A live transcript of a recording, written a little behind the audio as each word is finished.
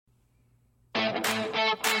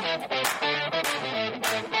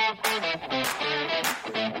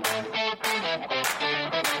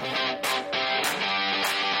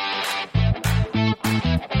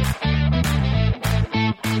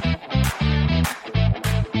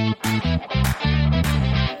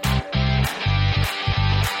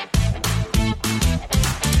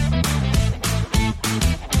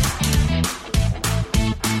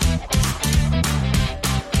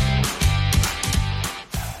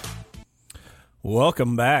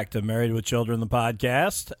Welcome back to Married with Children, the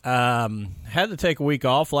podcast. Had to take a week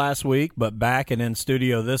off last week, but back and in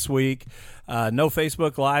studio this week. No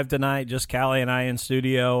Facebook Live tonight, just Callie and I in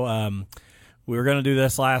studio. We were going to do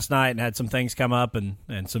this last night and had some things come up and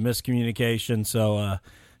some miscommunication, so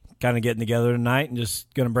kind of getting together tonight and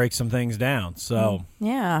just going to break some things down. So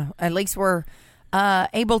yeah, at least we're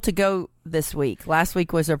able to go this week. Last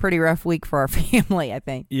week was a pretty rough week for our family, I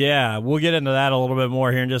think. Yeah, we'll get into that a little bit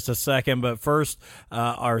more here in just a second. But first,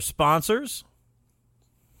 our sponsors.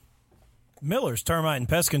 Miller's Termite and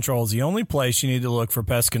Pest Control is the only place you need to look for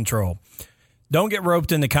pest control. Don't get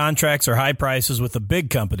roped into contracts or high prices with the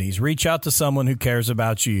big companies. Reach out to someone who cares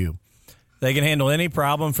about you. They can handle any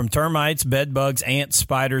problem from termites, bed bugs, ants,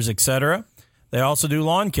 spiders, etc. They also do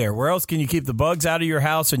lawn care. Where else can you keep the bugs out of your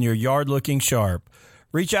house and your yard looking sharp?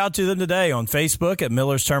 Reach out to them today on Facebook at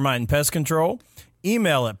Miller's Termite and Pest Control.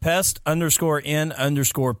 Email at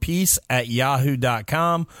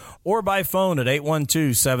pest_n_peace@yahoo.com or by phone at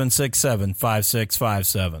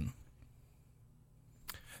 812-767-5657.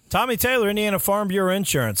 Tommy Taylor, Indiana Farm Bureau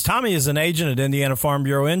Insurance. Tommy is an agent at Indiana Farm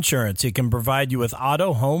Bureau Insurance. He can provide you with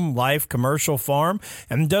auto, home, life, commercial, farm,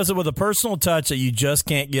 and does it with a personal touch that you just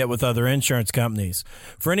can't get with other insurance companies.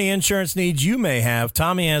 For any insurance needs you may have,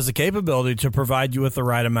 Tommy has the capability to provide you with the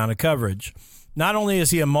right amount of coverage. Not only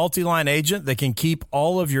is he a multi-line agent that can keep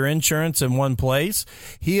all of your insurance in one place,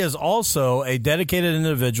 he is also a dedicated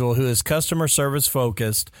individual who is customer service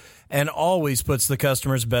focused and always puts the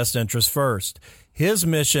customer's best interest first. His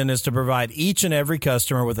mission is to provide each and every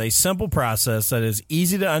customer with a simple process that is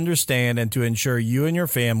easy to understand and to ensure you and your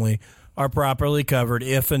family are properly covered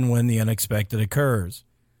if and when the unexpected occurs.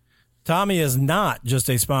 Tommy is not just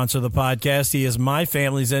a sponsor of the podcast. He is my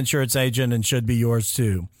family's insurance agent and should be yours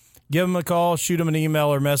too. Give him a call, shoot him an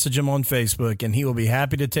email, or message him on Facebook, and he will be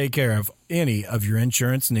happy to take care of any of your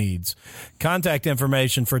insurance needs. Contact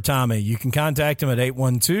information for Tommy. You can contact him at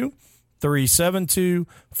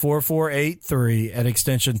 812-372-4483 at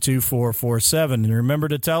extension 2447. And remember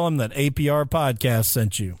to tell him that APR Podcast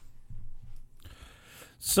sent you.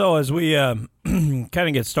 So as we kind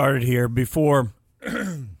of get started here, before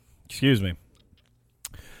excuse me,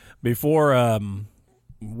 before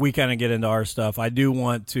we kind of get into our stuff, I do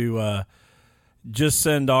want to just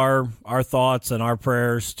send our thoughts and our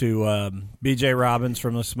prayers to B.J. Robbins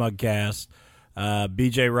from the Smugcast.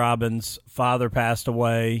 B.J. Robbins' father passed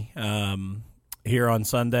away here on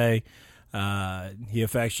Sunday. He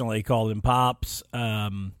affectionately called him Pops.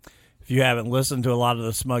 If you haven't listened to a lot of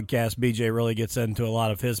the Smugcast, B.J. really gets into a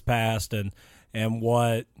lot of his past and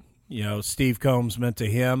what, you know, Steve Combs meant to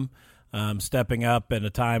him, stepping up in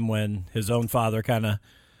a time when his own father kind of,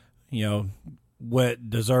 you know,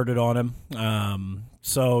 deserted on him.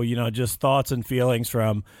 So, you know, just thoughts and feelings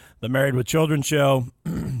from the Married with Children show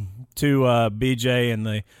to BJ and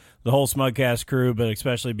the whole Smugcast crew, but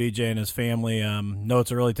especially BJ and his family. Know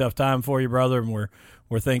it's a really tough time for you, brother, and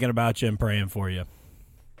we're thinking about you and praying for you.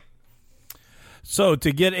 So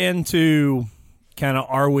to get into kind of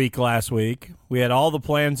our week last week, we had all the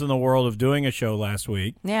plans in the world of doing a show last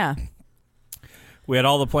week. Yeah. We had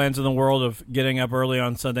all the plans in the world of getting up early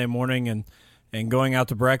on Sunday morning and going out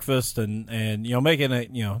to breakfast and you know, making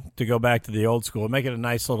it, you know, to go back to the old school, make it a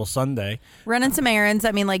nice little Sunday. Running some errands.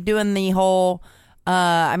 I mean, like doing the whole,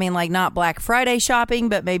 like not Black Friday shopping,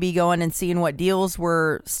 but maybe going and seeing what deals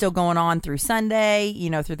were still going on through Sunday, you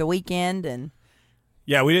know, through the weekend. And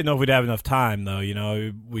yeah, we didn't know if we'd have enough time though. You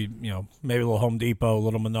know, maybe a little Home Depot, a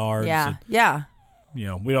little Menards. Yeah. Yeah. You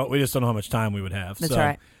know, we just don't know how much time we would have. That's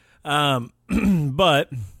right. But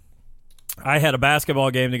I had a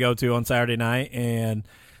basketball game to go to on Saturday night and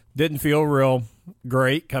didn't feel real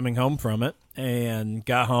great coming home from it, and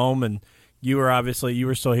got home, and you were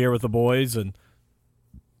still here with the boys, and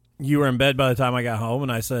you were in bed by the time I got home,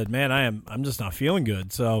 and I said, man, I'm just not feeling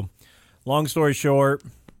good. So long story short,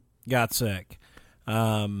 got sick.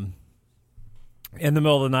 In the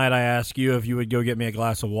middle of the night, I asked you if you would go get me a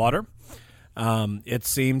glass of water. It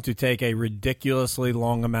seemed to take a ridiculously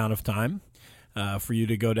long amount of time. for you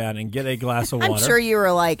to go down and get a glass of water. I'm sure you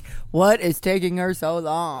were like, what is taking her so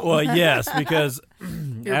long? Well, yes, because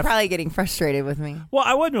you're probably getting frustrated with me. Well,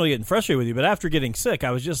 I wasn't really getting frustrated with you, but after getting sick,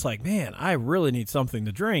 I was just like, man, I really need something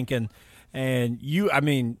to drink. And you, I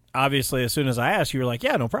mean, obviously, as soon as I asked, you were like,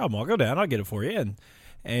 yeah, no problem. I'll go down. I'll get it for you.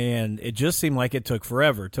 And it just seemed like it took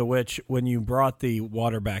forever, to which when you brought the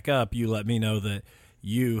water back up, you let me know that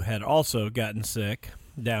you had also gotten sick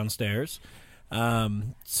downstairs.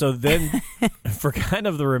 So then for kind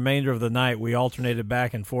of the remainder of the night, we alternated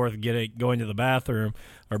back and forth, going to the bathroom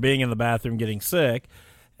or being in the bathroom, getting sick.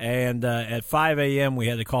 And at 5 a.m., we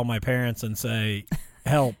had to call my parents and say,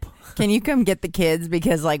 help. Can you come get the kids?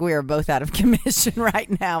 Because like we are both out of commission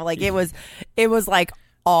right now. Like it was like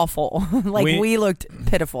awful. Like we looked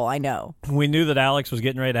pitiful. I know. We knew that Alex was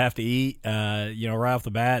getting ready to have to eat, right off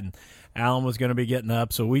the bat, and Alan was going to be getting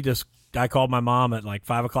up. So I called my mom at like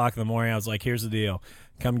 5 o'clock in the morning. I was like, here's the deal.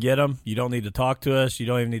 Come get them. You don't need to talk to us. You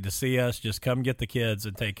don't even need to see us. Just come get the kids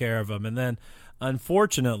and take care of them. And then,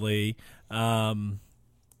 unfortunately,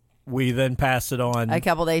 we then passed it on a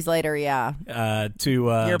couple days later, to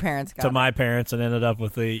your parents, to my parents, and ended up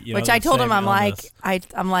with which I told them, I'm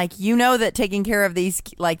like, you know that taking care of these,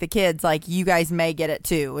 like the kids, like you guys may get it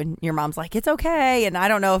too, and your mom's like, it's okay, and I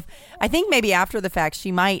don't know I think maybe after the fact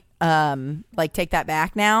she might like take that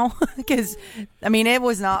back now, because I mean it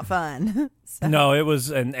was not fun. So. No, it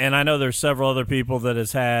was, and I know there's several other people that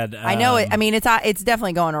has had. I know it. I mean, it's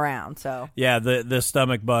definitely going around. So yeah, the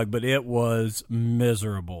stomach bug, but it was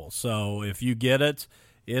miserable. So if you get it,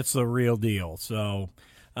 it's the real deal. So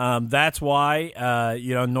that's why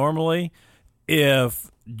normally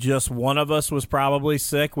if just one of us was probably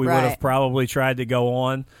sick, we would have probably tried to go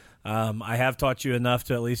on. I have taught you enough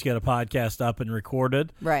to at least get a podcast up and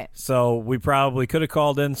recorded. Right. So we probably could have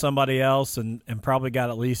called in somebody else and probably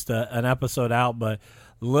got at least an episode out. But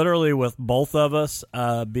literally with both of us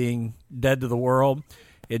being dead to the world,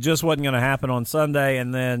 it just wasn't going to happen on Sunday.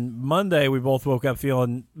 And then Monday, we both woke up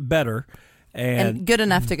feeling better. And good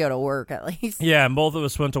enough to go to work, at least. Yeah, and both of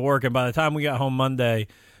us went to work. And by the time we got home Monday,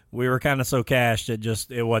 we were kind of so cashed it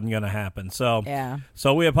wasn't going to happen. So yeah.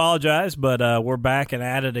 So we apologize, but we're back and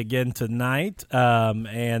at it again tonight,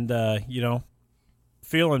 feeling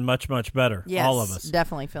much, much better. Yes, all of us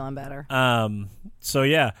definitely feeling better. So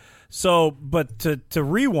yeah. So but to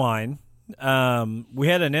rewind, we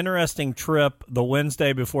had an interesting trip the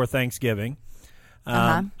Wednesday before Thanksgiving.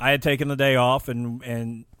 I had taken the day off,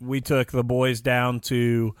 and we took the boys down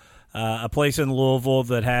to a place in Louisville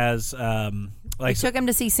that has. We took him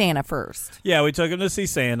to see Santa first. Yeah, we took him to see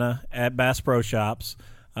Santa at Bass Pro Shops,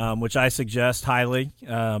 which I suggest highly.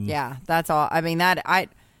 Yeah, that's all. I mean, I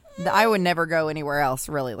would never go anywhere else,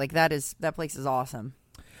 really. Like that place is awesome.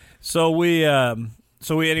 So we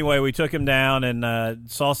took him down and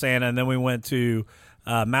saw Santa, and then we went to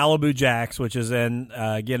Malibu Jack's, which is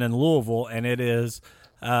again in Louisville, and it is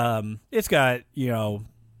it's got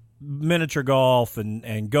miniature golf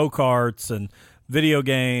and go-karts and video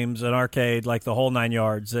games and arcade, like the whole 9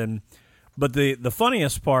 yards. But the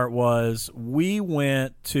funniest part was we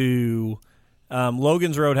went to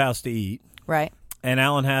Logan's Roadhouse to eat. Right. And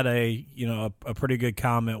Alan had a pretty good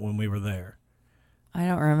comment when we were there. I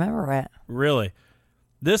don't remember it. Really?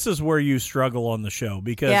 This is where you struggle on the show,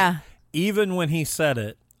 because even when he said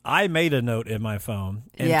it, I made a note in my phone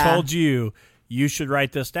and told you should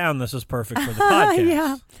write this down. This is perfect for the podcast.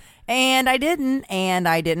 Yeah. And I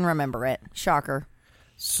didn't remember it. Shocker.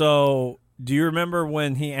 So, do you remember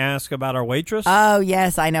when he asked about our waitress? Oh,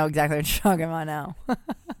 yes. I know exactly what you're talking about now.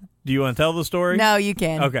 Do you want to tell the story? No, you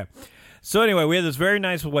can. Okay. So, anyway, we had this very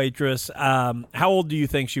nice waitress. How old do you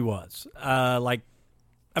think she was?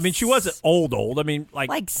 She wasn't old. I mean, like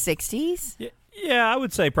 60s? Yeah, I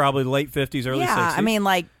would say probably late 50s, early 60s. Yeah, I mean,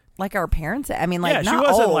 like our parents. I mean, like, not old.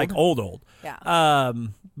 She wasn't like old. Yeah.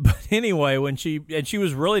 But anyway, when she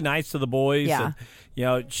was really nice to the boys. Yeah.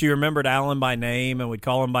 And, she remembered Alan by name, and we'd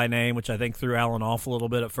call him by name, which I think threw Alan off a little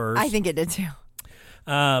bit at first. I think it did too.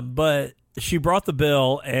 But she brought the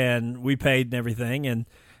bill, and we paid and everything,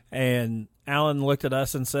 and Alan looked at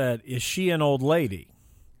us and said, "Is she an old lady?"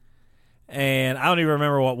 And I don't even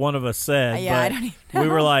remember what one of us said. Yeah, but I don't even know. We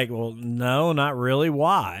were like, "Well, no, not really.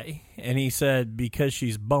 Why?" And he said, "Because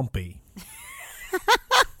she's bumpy."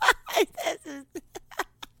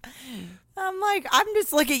 I'm like, I'm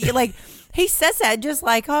just looking at you like, he says that just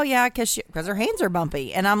like, oh yeah, because her hands are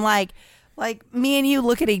bumpy. And I'm like me and you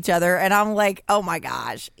look at each other and I'm like, oh my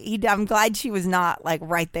gosh, I'm glad she was not like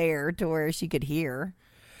right there to where she could hear.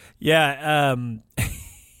 Yeah.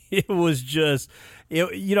 It was just,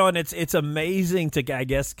 and it's amazing to, I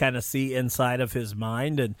guess, kind of see inside of his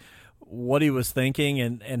mind. And what he was thinking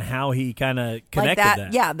and how he kind of connected like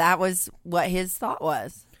that. Yeah, that was what his thought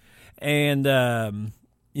was. And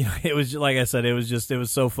it was, like I said, it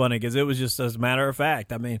was so funny because it was just as a matter of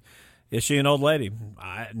fact. I mean, is she an old lady?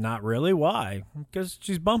 Not really. Why? Because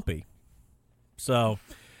she's bumpy. So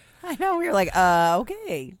I know, we were like,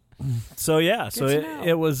 okay. So yeah, so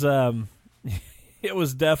it was it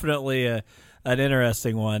was definitely an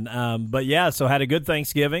interesting one. But yeah, so had a good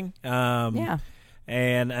Thanksgiving. Yeah.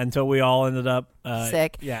 And until we all ended up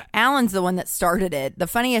sick. Yeah. Alan's the one that started it. The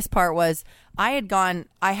funniest part was I had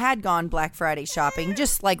gone Black Friday shopping,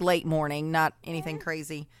 just like late morning, not anything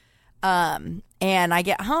crazy. And I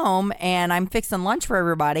get home and I'm fixing lunch for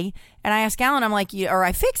everybody. And I ask Alan, I'm like, or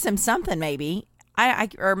I fix him something maybe.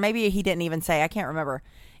 Or maybe he didn't even say, I can't remember.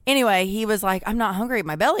 Anyway, he was like, I'm not hungry.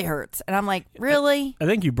 My belly hurts. And I'm like, really? I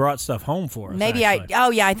think you brought stuff home for us. Maybe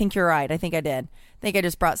actually. I think you're right. I think I did. I think I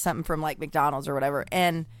just brought something from like McDonald's or whatever.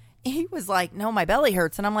 And he was like, no, my belly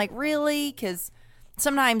hurts. And I'm like, really? Because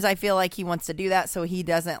sometimes I feel like he wants to do that so he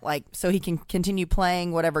doesn't so he can continue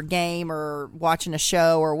playing whatever game or watching a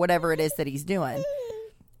show or whatever it is that he's doing.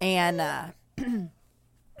 And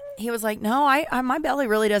he was like, no, I my belly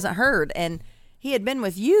really doesn't hurt. And he had been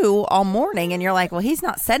with you all morning, and you're like, well, he's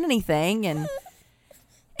not said anything and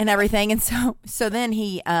everything. And so then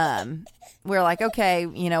he, we're like, okay,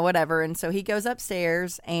 whatever. And so he goes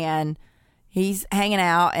upstairs and he's hanging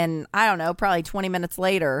out, and I don't know, probably 20 minutes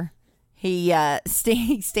later, he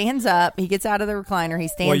stands up. He gets out of the recliner. He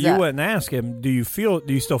stands up. Well, you wouldn't ask him, do you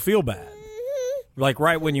still feel bad? Like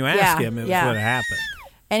right when you asked him, it was what happened.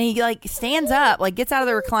 And he stands up, gets out of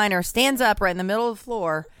the recliner, stands up right in the middle of the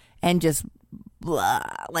floor, and just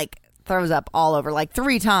throws up all over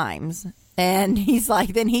 3 times. And he's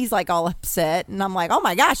like all upset, and I'm like, oh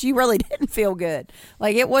my gosh, you really didn't feel good.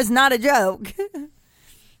 It was not a joke.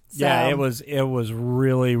 So, yeah, it was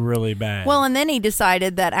really, really bad. Well, and then he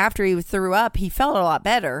decided that after he threw up, he felt a lot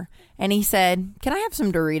better, and he said, can I have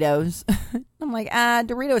some Doritos? I'm like,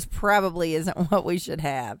 Doritos probably isn't what we should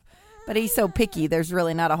have, but he's so picky, there's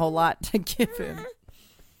really not a whole lot to give him.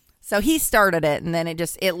 So he started it, and then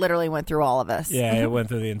it literally went through all of us. Yeah, it went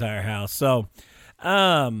through the entire house. So,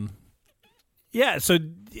 yeah, so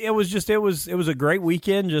it was a great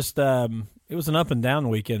weekend. Just it was an up and down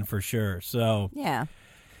weekend for sure. So yeah,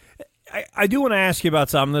 I do want to ask you about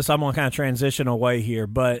some of this. I'm going to kind of transition away here,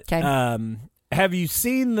 but have you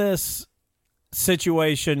seen this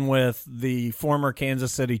situation with the former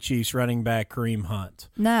Kansas City Chiefs running back Kareem Hunt?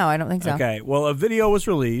 No, I don't think so. Okay, well, a video was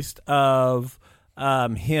released of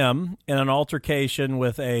him in an altercation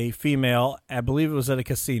with a female. I believe it was at a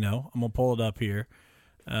casino. I'm going to pull it up here.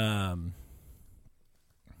 I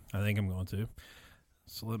think I'm going to.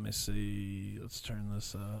 So let me see. Let's turn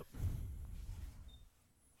this up.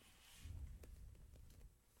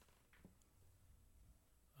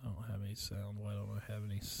 I don't have any sound. Why don't I have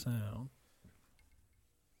any sound?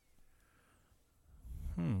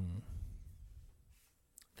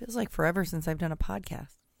 Feels like forever since I've done a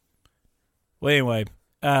podcast. Well, anyway,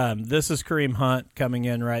 this is Kareem Hunt coming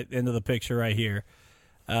in right into the picture right here.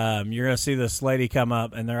 You're going to see this lady come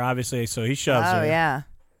up, and they're obviously, so he shoves her. Oh, yeah.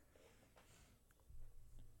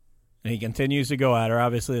 And he continues to go at her.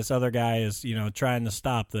 Obviously, this other guy is, trying to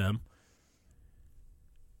stop them.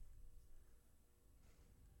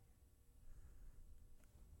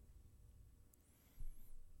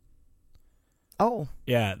 Oh.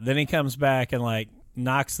 Yeah, then he comes back and,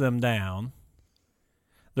 knocks them down.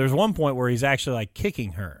 There's one point where he's actually,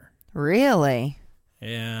 kicking her. Really?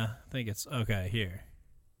 Yeah, I think it's, okay, here.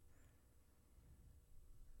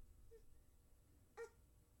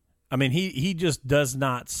 I mean, he just does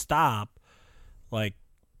not stop,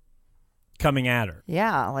 coming at her.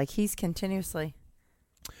 Yeah, he's continuously.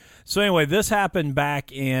 So anyway, this happened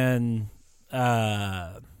back in,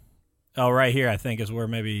 right here, I think is where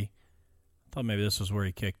I thought maybe this was where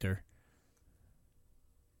he kicked her.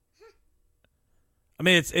 I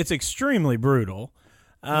mean, it's extremely brutal.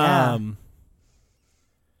 Yeah.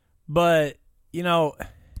 But,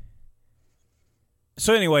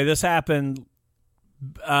 so anyway, this happened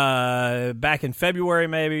back in February,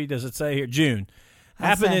 maybe. Does it say here? June.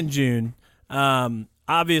 Happened in June.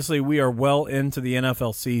 Obviously, we are well into the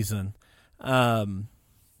NFL season.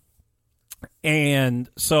 And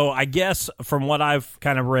so I guess from what I've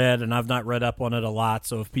kind of read, and I've not read up on it a lot,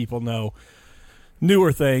 so if people know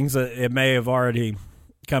newer things, it may have already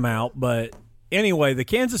come out. But anyway, the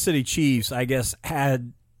Kansas City Chiefs, I guess,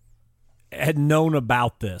 had known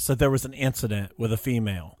about this, that there was an incident with a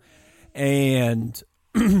female. And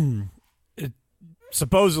it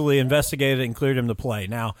supposedly investigated and cleared him to play.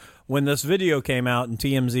 Now, when this video came out and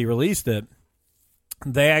TMZ released it,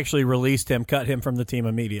 they actually released him, cut him from the team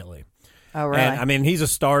immediately. Oh, really? And I mean, he's a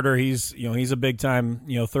starter. He's a big time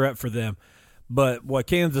threat for them. But what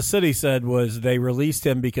Kansas City said was they released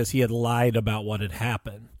him because he had lied about what had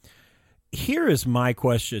happened. Here is my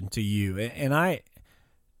question to you, and I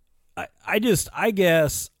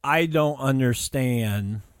guess I don't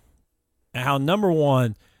understand how, number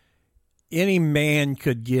one, any man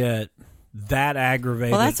could get that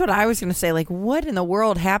aggravated. Well, that's what I was going to say. Like, what in the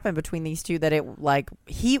world happened between these two that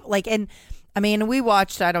and I mean, we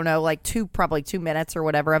watched, I don't know, like probably 2 minutes or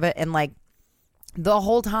whatever of it. And like the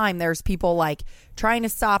whole time there's people like trying to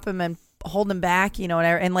stop him and hold him back,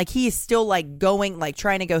 whatever. And like, he is still like going, like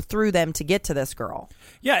trying to go through them to get to this girl.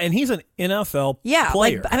 Yeah. And he's an NFL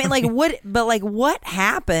player. Like, I mean, like what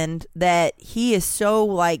happened that he is so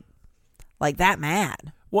like that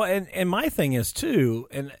mad? Well, and my thing is too,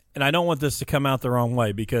 and I don't want this to come out the wrong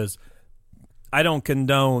way because I don't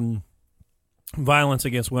condone violence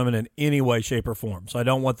against women in any way, shape, or form. So I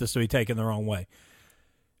don't want this to be taken the wrong way.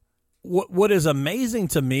 What is amazing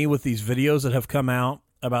to me with these videos that have come out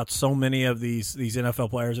about so many of these NFL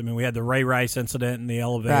players, I mean, we had the Ray Rice incident in the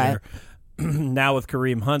elevator. Right. Now with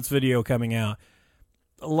Kareem Hunt's video coming out.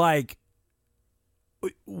 Like,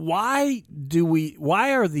 why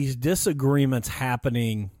are these disagreements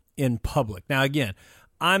happening in public? Now, again,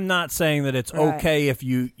 I'm not saying that it's okay if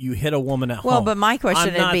you hit a woman at home. Well, but my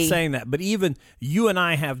question I'm not saying that. But even you and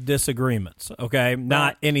I have disagreements, okay?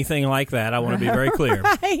 Not anything like that. I want to be very clear.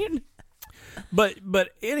 Right. But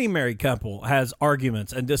any married couple has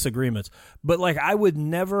arguments and disagreements. But like, I would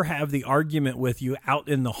never have the argument with you out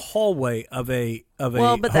in the hallway of a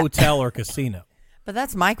hotel or casino. But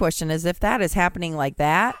that's my question: is if that is happening like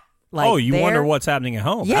that. Like you wonder what's happening at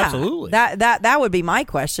home. Yeah, absolutely. That would be my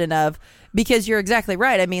question because you're exactly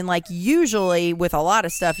right. I mean, like usually with a lot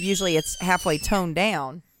of stuff, usually it's halfway toned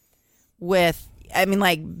down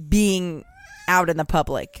like being out in the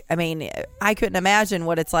public. I mean, I couldn't imagine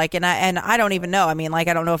what it's like. And I don't even know. I mean, like,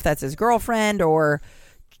 I don't know if that's his girlfriend or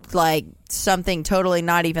like something totally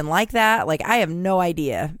not even like that. Like, I have no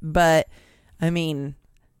idea. But I mean,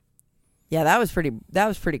 yeah, that was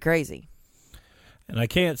pretty crazy. And I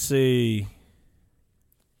can't see. I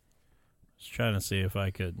was trying to see if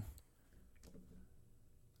I could. I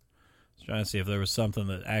was trying to see if there was something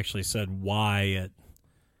that actually said why it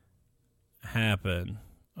happened.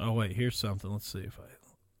 Oh wait, here's something. Let's see if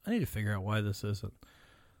I need to figure out why the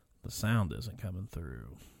sound isn't coming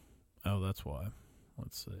through. Oh, that's why.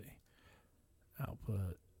 Let's see.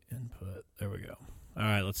 Output, input. There we go. All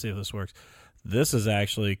right, let's see if this works. This is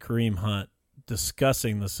actually Kareem Hunt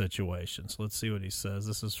discussing the situation. So let's see what he says.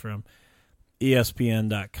 This is from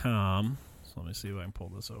ESPN.com. So let me see if I can pull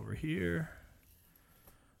this over here.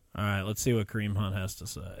 All right, let's see what Kareem Hunt has to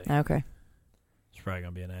say. Okay. It's probably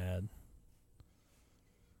going to be an ad.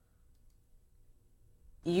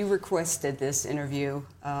 You requested this interview.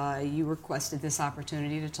 You requested this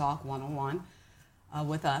opportunity to talk one-on-one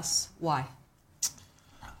with us. Why?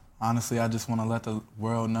 Honestly, I just want to let the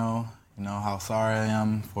world know, how sorry I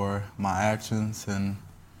am for my actions, and,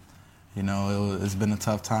 it's been a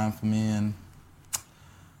tough time for me, and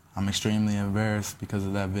I'm extremely embarrassed because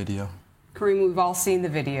of that video. Kareem, we've all seen the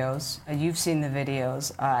videos. You've seen the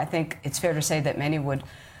videos. I think it's fair to say that many would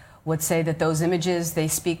say that those images, they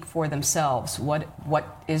speak for themselves. What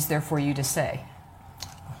is there for you to say?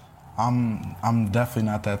 I'm definitely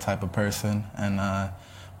not that type of person, and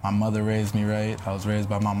my mother raised me right. I was raised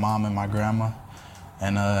by my mom and my grandma,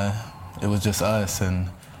 and it was just us, and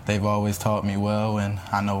they've always taught me well, and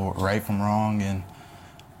I know right from wrong, and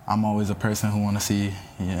I'm always a person who want to see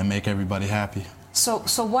and make everybody happy. So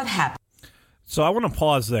what happened? So I want to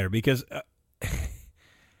pause there because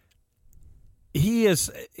he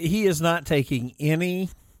is not taking any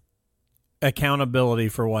accountability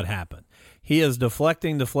for what happened. He is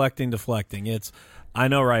deflecting. It's, I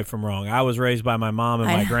know right from wrong. I was raised by my mom and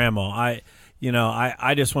my grandma. I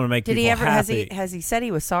just want to make people happy. Has he said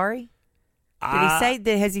he was sorry?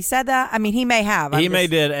 Has he said that? I mean, he may have.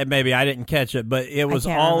 Maybe I didn't catch it, but it was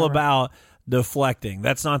all about deflecting.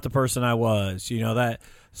 That's not the person I was, that.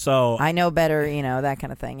 So I know better, that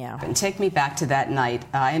kind of thing. Yeah. And take me back to that night.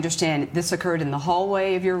 I understand this occurred in the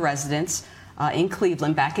hallway of your residence in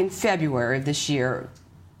Cleveland back in February of this year.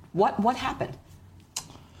 What happened?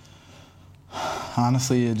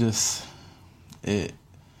 Honestly, it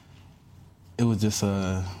was just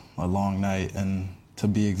a long night, and to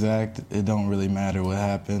be exact, it don't really matter what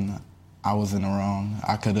happened. I was in the wrong.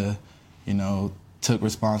 I could have, took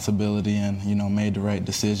responsibility and, made the right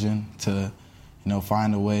decision to,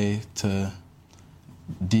 find a way to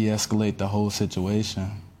de-escalate the whole situation.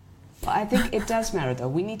 Well, I think it does matter, though.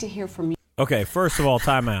 We need to hear from you. Okay, first of all,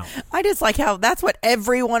 timeout. I just like how that's what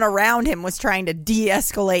everyone around him was trying to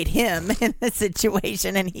de-escalate him in the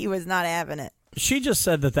situation, and he was not having it. She just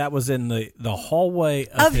said that was in the hallway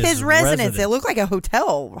of his residence. It looked like a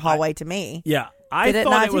hotel hallway to me. Yeah, I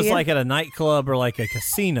thought it was like at a nightclub or like a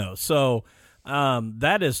casino. So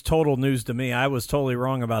that is total news to me. I was totally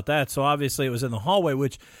wrong about that. So obviously it was in the hallway,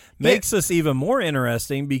 which makes this even more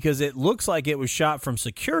interesting because it looks like it was shot from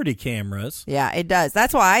security cameras. Yeah, it does.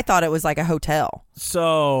 That's why I thought it was like a hotel.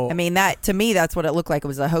 So I mean, that to me, that's what it looked like. It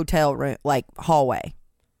was a hotel room, like hallway.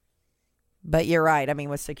 But you're right. I mean,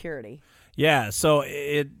 with security. Yeah. So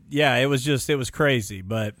it was crazy,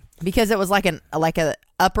 but because it was like a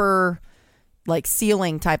upper like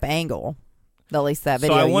ceiling type angle. At least that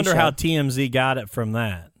video. So I wonder how TMZ got it from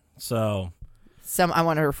that. So I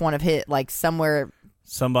wonder if one of hit like somewhere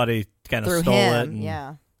somebody kind of stole him. it. And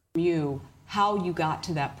yeah. How you got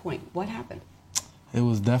to that point? What happened? It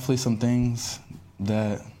was definitely some things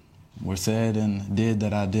that were said and did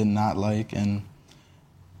that I did not like, and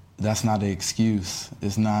that's not an excuse.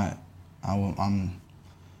 It's not. I'm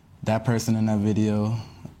that person in that video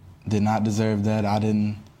did not deserve that. I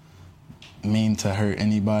didn't mean to hurt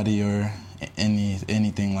anybody or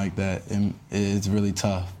anything like that. And it's really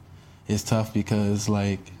tough. It's tough because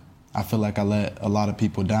like I feel like I let a lot of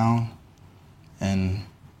people down, and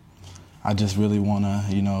I just really want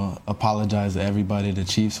to, apologize to everybody, the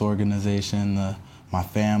Chiefs organization, my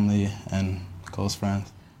family, and close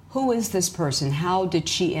friends. Who is this person? How did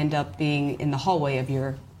she end up being in the hallway of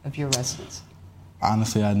your residence?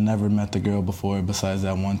 Honestly, I'd never met the girl before besides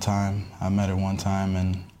that one time. I met her one time,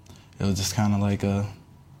 and it was just kind of like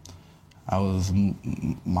I was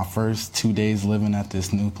my first 2 days living at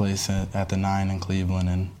this new place at the 9 in Cleveland,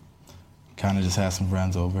 and kind of just had some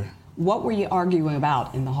friends over. What were you arguing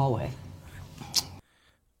about in the hallway?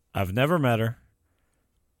 I've never met her.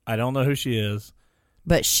 I don't know who she is.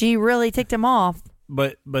 But she really ticked him off.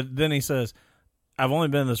 But then he says, I've only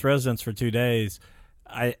been in this residence for 2 days.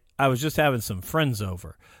 I was just having some friends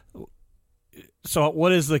over. So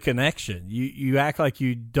what is the connection? You act like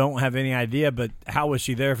you don't have any idea, but how was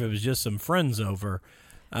she there if it was just some friends over?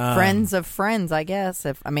 Friends of friends, I guess.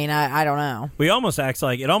 I don't know. It almost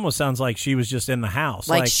sounds like she was just in the house.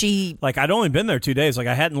 Like I'd only been there 2 days. Like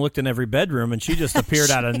I hadn't looked in every bedroom, and she just appeared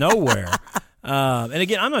out of nowhere. And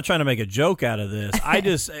again, I'm not trying to make a joke out of this. I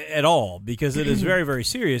just at all, because it is very, very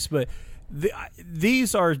serious. But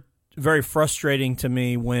these are very frustrating to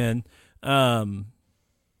me when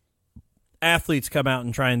athletes come out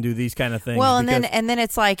and try and do these kind of things. Well, and then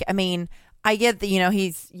it's like, I get that,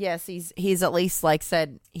 he's at least like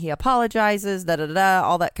said he apologizes,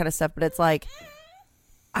 all that kind of stuff. But it's like,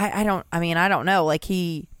 I don't know. Like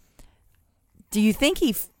do you think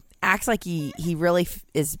he acts like he really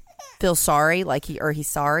feels sorry, like he's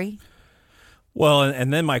sorry? Well,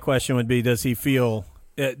 and then my question would be, does he feel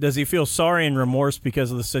sorry and remorse because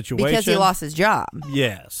of the situation? Because he lost his job.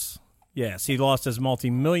 Yes, he lost his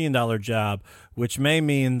multi-million-dollar job, which may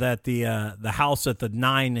mean that the house at the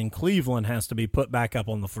 9 in Cleveland has to be put back up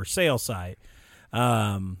on the for sale site.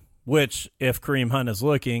 Which, if Kareem Hunt is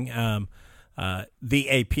looking, the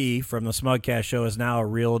AP from the Smugcast show is now a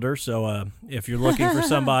realtor. So if you're looking for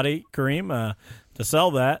somebody, Kareem, to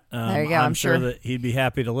sell that, there you go. I'm sure that he'd be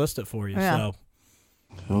happy to list it for you. Yeah. So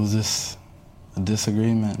it was just a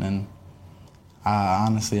disagreement, and I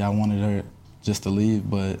wanted her just to leave,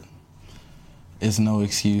 but it's no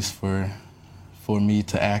excuse for me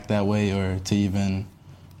to act that way or to even,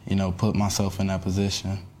 put myself in that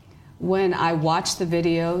position. When I watched the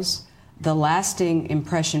videos, the lasting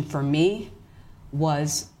impression for me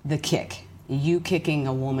was the kick. You kicking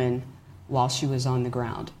a woman while she was on the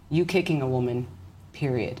ground. You kicking a woman,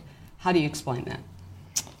 period. How do you explain that?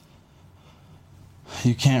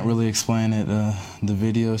 You can't really explain it. The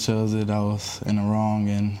video shows it. I was in the wrong,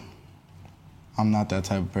 and I'm not that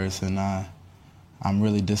type of person. I'm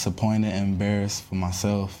really disappointed and embarrassed for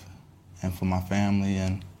myself and for my family,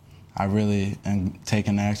 and I really am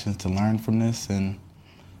taking actions to learn from this and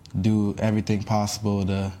do everything possible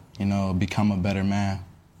to, become a better man.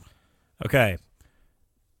 Okay.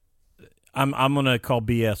 I'm going to call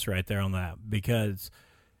BS right there on that, because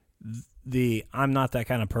I'm not that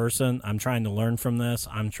kind of person. I'm trying to learn from this.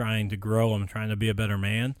 I'm trying to grow. I'm trying to be a better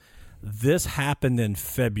man. This happened in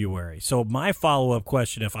February. So my follow-up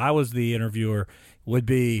question, if I was the interviewer, would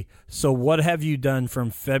be, so what have you done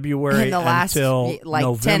from February in the last, until like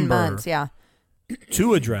November 10 months, yeah,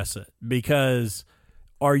 to address it? Because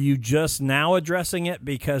are you just now addressing it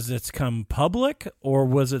because it's come public, or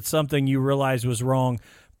was it something you realized was wrong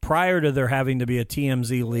prior to there having to be a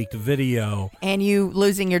TMZ leaked video. And you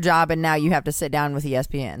losing your job, and now you have to sit down with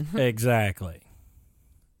ESPN. Exactly.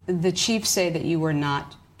 The Chiefs say that you were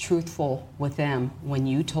not truthful with them when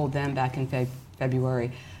you told them back in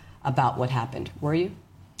February about what happened. Were you?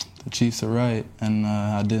 The Chiefs are right, and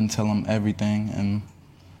I didn't tell them everything,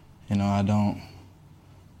 and I don't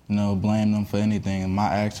blame them for anything. My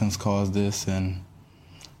actions caused this, and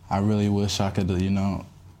I really wish I could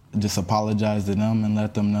just apologize to them and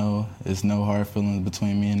let them know it's no hard feelings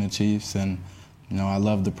between me and the Chiefs, and I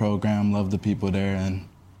love the program, love the people there, and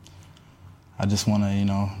I just want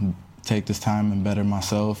to take this time and better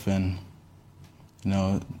myself, and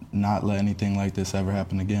not let anything like this ever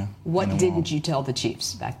happen again. What didn't you tell the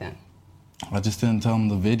Chiefs back then? I just didn't tell them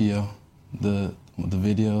the video, the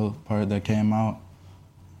video part that came out.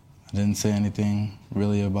 I didn't say anything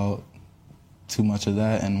really about too much of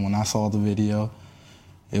that, and when I saw the video,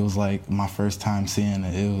 it was like my first time seeing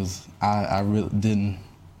it. It was I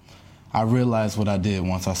realized what I did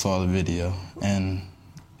once I saw the video, and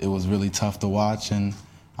it was really tough to watch, and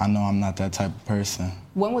I know I'm not that type of person.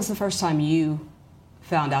 When was the first time you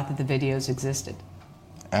found out that the videos existed?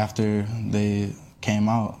 After they came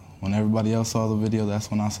out. When everybody else saw the video, that's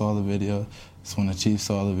when I saw the video. It's when the Chiefs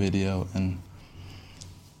saw the video, and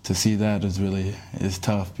to see that is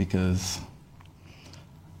tough because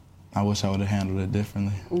I wish I would have handled it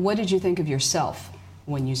differently. What did you think of yourself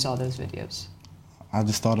when you saw those videos? I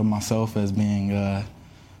just thought of myself as being,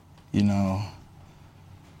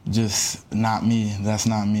 just not me. That's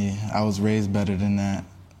not me. I was raised better than that,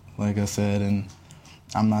 like I said, and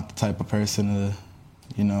I'm not the type of person to,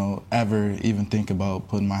 ever even think about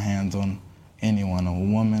putting my hands on anyone, a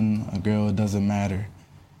woman, a girl, it doesn't matter.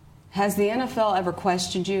 Has the NFL ever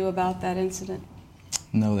questioned you about that incident?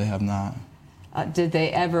 No, they have not. Did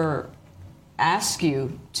they ever ask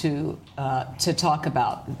you to talk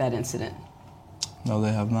about that incident? No,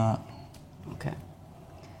 they have not. Okay.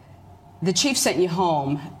 The Chiefs sent you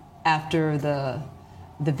home after the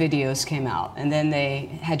videos came out, and then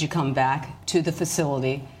they had you come back to the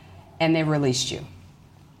facility, and they released you.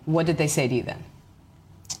 What did they say to you then?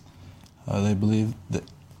 They believed that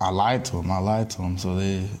I lied to them. So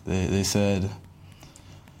they said,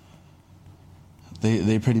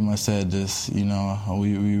 they pretty much said just, we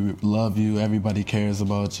love you, everybody cares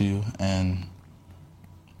about you, and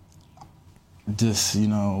just,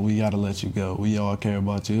 we got to let you go. We all care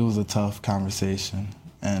about you. It was a tough conversation,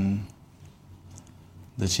 and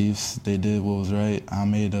the Chiefs, they did what was right. I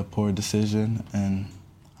made a poor decision, and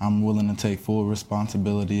I'm willing to take full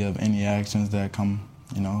responsibility of any actions that come,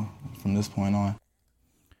 from this point on.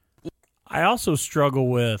 I also struggle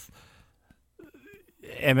with,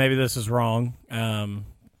 and maybe this is wrong, I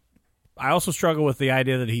also struggle with the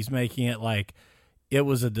idea that he's making it like it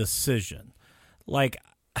was a decision. Like,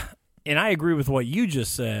 and I agree with what you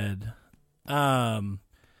just said, that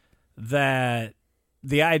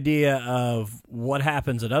the idea of what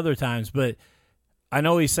happens at other times, but I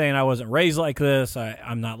know he's saying I wasn't raised like this,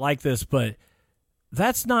 I'm not like this, but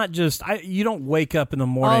that's not just, you don't wake up in the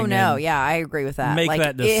morning. Oh, no, yeah, I agree with that. Make like,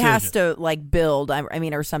 that decision. It has to, build,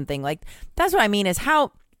 or something. Like, that's what I mean is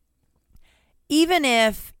how, even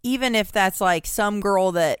if that's, some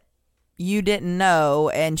girl that you didn't know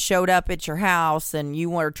and showed up at your house and you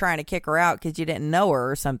were trying to kick her out because you didn't know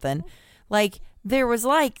her or something, there was,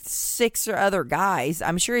 6 or other guys.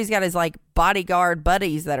 I'm sure he's got his, bodyguard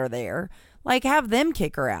buddies that are there. Have them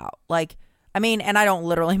kick her out. And I don't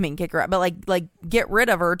literally mean kick her out, but get rid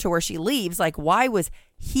of her to where she leaves. Why was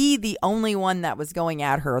he the only one that was going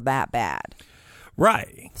at her that bad?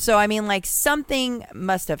 Right. So, something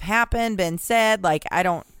must have happened, been said, I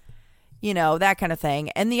don't, that kind of thing.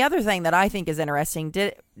 And the other thing that I think is interesting,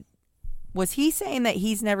 was he saying that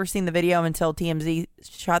he's never seen the video until TMZ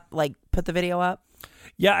put the video up?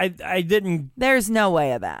 Yeah, I didn't. There's no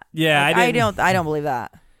way of that. Yeah, I don't believe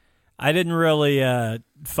that. I didn't really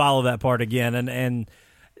follow that part again, and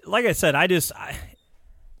like I said, I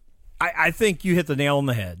think you hit the nail on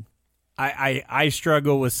the head. I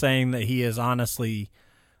struggle with saying that he is honestly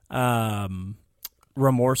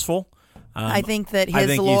remorseful. I think that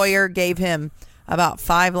his lawyer gave him about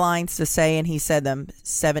 5 lines to say, and he said them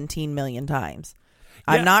 17 million times.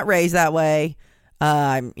 Yeah. I'm not raised that way.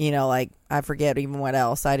 I forget even what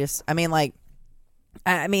else. It just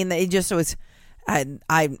was.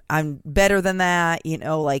 I'm better than that,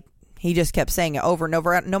 he just kept saying it over and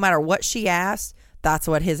over. No matter what she asked, that's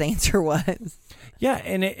what his answer was. Yeah,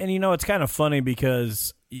 and it's kind of funny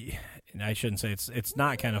because, and I shouldn't say it's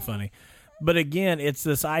not kind of funny, but again, it's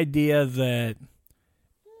this idea that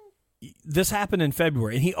this happened in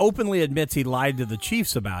February, and he openly admits he lied to the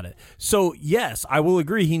Chiefs about it. So, yes, I will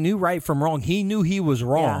agree. He knew right from wrong. He knew he was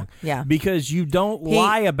wrong. Yeah. Because you don't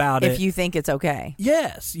lie about it if you think it's okay.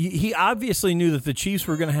 Yes. He obviously knew that the Chiefs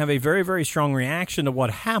were going to have a very, very strong reaction to what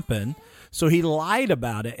happened. So he lied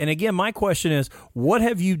about it. And again, my question is, what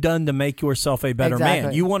have you done to make yourself a better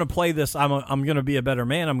man? You want to play this, I'm going to be a better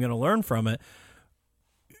man, I'm going to learn from it.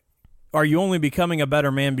 Are you only becoming a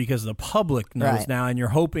better man because the public knows now, and you're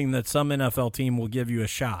hoping that some NFL team will give you a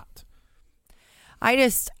shot?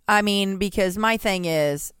 Because my thing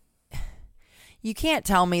is, you can't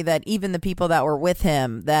tell me that even the people that were with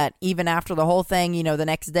him, that even after the whole thing, the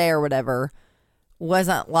next day or whatever,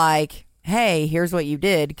 wasn't like, hey, here's what you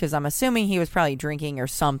did, because I'm assuming he was probably drinking or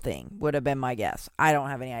something, would have been my guess. I don't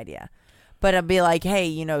have any idea. But it'd be like,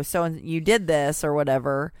 hey, so you did this or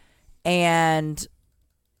whatever, and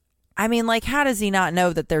how does he not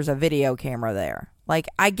know that there's a video camera there?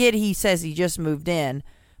 I get he says he just moved in,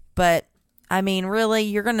 but, really,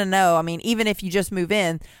 you're going to know. Even if you just move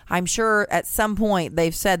in, I'm sure at some point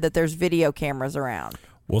they've said that there's video cameras around.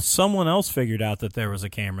 Well, someone else figured out that there was a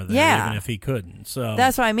camera there, even if he couldn't. So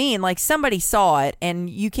that's what I mean. Somebody saw it, and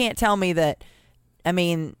you can't tell me that,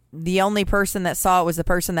 the only person that saw it was the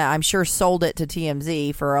person that I'm sure sold it to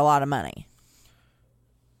TMZ for a lot of money.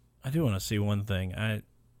 I do want to see one thing.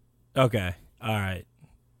 Okay. All right.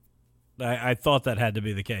 I thought that had to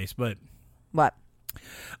be the case, but what?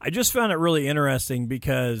 I just found it really interesting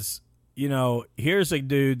because, here's a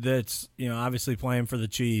dude that's, obviously playing for the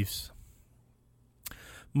Chiefs,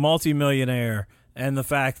 multimillionaire, and the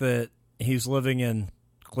fact that he's living in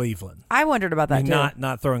Cleveland. I wondered about that too.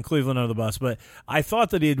 Not throwing Cleveland under the bus, but I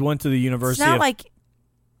thought that he had went to the University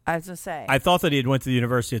I was going to say. I thought that he had went to the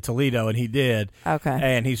University of Toledo, and he did. Okay.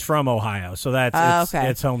 And he's from Ohio, so that's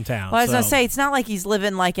it's hometown. Well, I was going to say, it's not like he's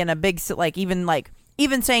living in a big,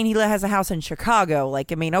 even saying he has a house in Chicago.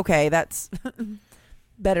 Okay, that's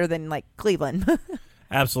better than Cleveland.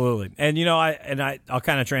 Absolutely. And I'll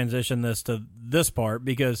kind of transition this to this part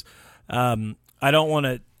because I don't want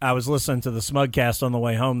to. I was listening to the Smugcast on the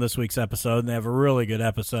way home this week's episode, and they have a really good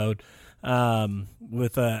episode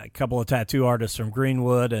with a couple of tattoo artists from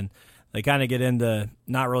Greenwood, and they kind of get into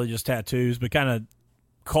not really just tattoos, but kind of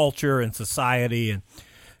culture and society. And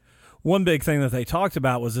one big thing that they talked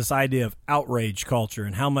about was this idea of outrage culture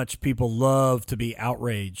and how much people love to be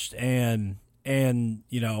outraged. And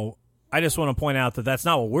I just want to point out that that's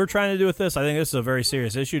not what we're trying to do with this. I think this is a very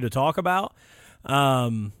serious issue to talk about.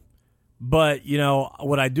 But,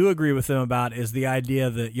 what I do agree with them about is the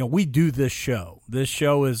idea that, we do this show. This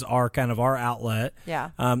show is our outlet.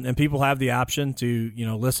 Yeah. And people have the option to,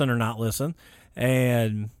 listen or not listen.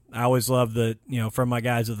 And I always love that, from my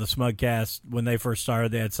guys at the Smugcast, when they first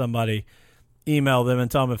started, they had somebody email them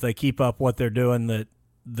and tell them if they keep up what they're doing that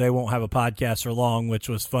they won't have a podcast for long, which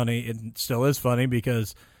was funny. It still is funny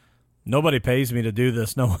because nobody pays me to do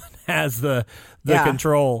this. No one has the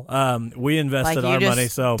control. We invested our money,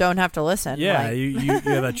 so don't have to listen. Yeah, you have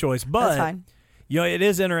that choice. But that's fine. It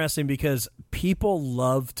is interesting because people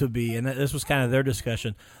love to be, and this was kind of their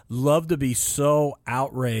discussion, love to be so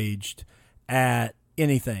outraged at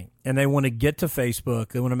anything, and they want to get to Facebook.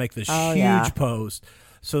 They want to make this huge post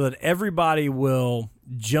so that everybody will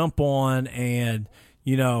jump on and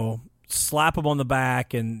slap them on the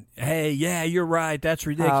back and, hey, yeah, you're right, that's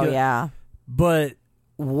ridiculous. Oh, yeah. But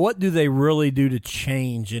what do they really do to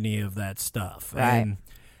change any of that stuff? Right.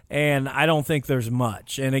 And I don't think there's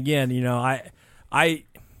much. And again, I'm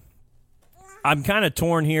kind of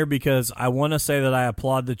torn here because I want to say that I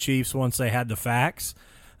applaud the Chiefs once they had the facts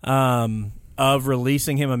of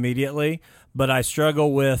releasing him immediately, but I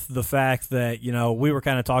struggle with the fact that, we were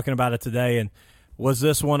kind of talking about it today, and was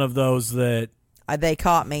this one of those that they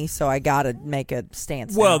caught me, so I got to make a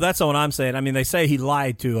stance. Well, that's what I'm saying. They say he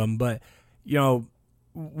lied to them, but,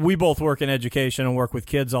 we both work in education and work with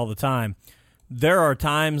kids all the time. There are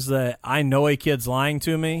times that I know a kid's lying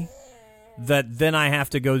to me that then I have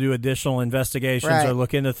to go do additional investigations or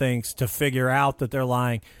look into things to figure out that they're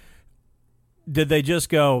lying. Did they just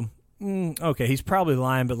go, okay, he's probably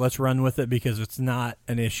lying, but let's run with it because it's not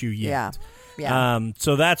an issue yet? Yeah.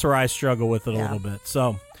 So that's where I struggle with it a little bit.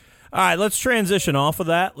 So, all right, let's transition off of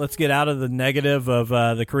that. Let's get out of the negative of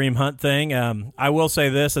the Kareem Hunt thing. I will say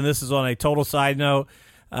this, and this is on a total side note.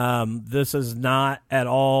 This is not at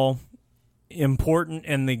all important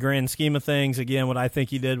in the grand scheme of things. Again, what I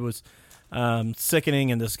think he did was sickening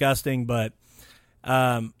and disgusting, but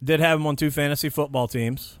did have him on 2 fantasy football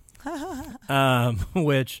teams,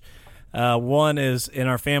 which One is in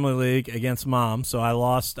our family league against Mom. So I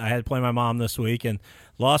lost. I had to play my mom this week and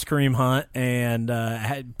lost Kareem Hunt and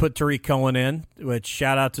had put Tariq Cohen in, which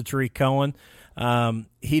shout out to Tariq Cohen.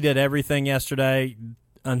 He did everything yesterday.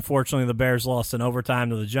 Unfortunately, the Bears lost in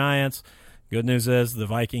overtime to the Giants. Good news is the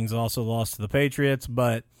Vikings also lost to the Patriots,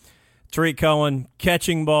 but Tariq Cohen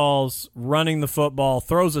catching balls, running the football,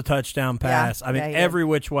 throws a touchdown pass. Every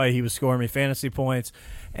which way he was scoring me fantasy points,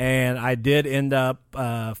 and I did end up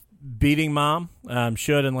beating Mom.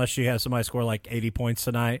 Should, unless she has somebody score like 80 points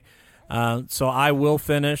tonight. So I will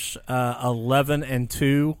finish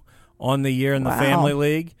 11-2 on the year in the family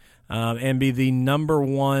league and be the number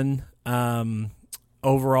one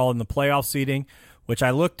overall in the playoff seeding, which I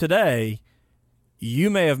looked today.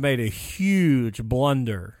 You may have made a huge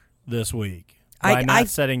blunder this week by not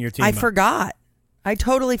setting your team up. I forgot. I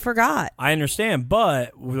totally forgot. I understand,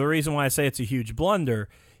 but the reason why I say it's a huge blunder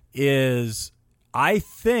is I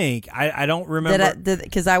think I don't remember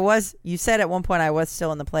because you said at one point I was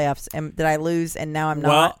still in the playoffs, and did I lose and now I'm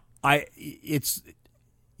not? Well, it's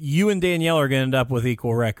you and Danielle are going to end up with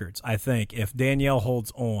equal records. I think if Danielle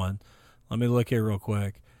holds on, let me look here real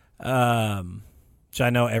quick. Which I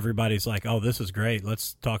know everybody's like, oh, this is great.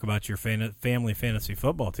 Let's talk about your family fantasy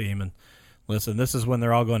football team. And listen, this is when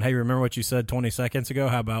they're all going, hey, remember what you said 20 seconds ago?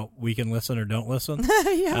 How about we can listen or don't listen?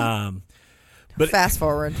 Yeah. But fast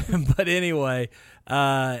forward. But anyway,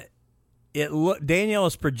 Danielle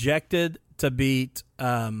is projected to beat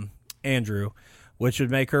Andrew, which would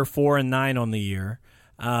make her 4-9 on the year.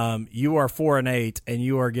 You are 4-8, and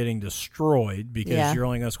you are getting destroyed because you're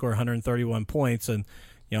only going to score 131 points. And,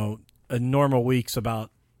 a normal week's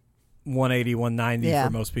about 180, 190 for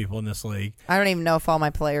most people in this league. I don't even know if all my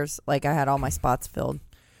players, I had all my spots filled.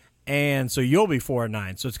 And so you'll be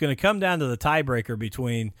 4-9. So it's going to come down to the tiebreaker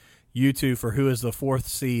between you two for who is the fourth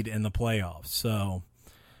seed in the playoffs. So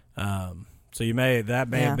you may have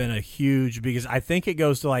been a huge, because I think it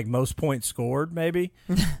goes to most points scored maybe.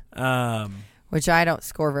 Which I don't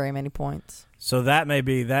score very many points. So that may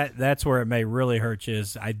be that's where it may really hurt you.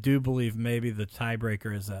 Is I do believe maybe the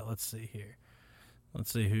tiebreaker is that. Let's see here.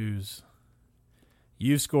 Let's see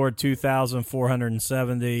you scored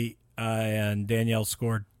 2,470 and Danielle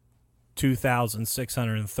scored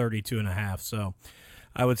 2,632.5. So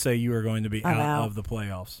I would say you are going to be out of the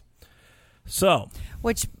playoffs. So,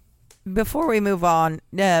 which before we move on,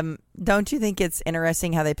 don't you think it's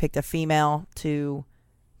interesting how they picked a female to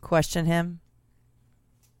question him?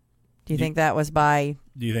 Do you think that was by...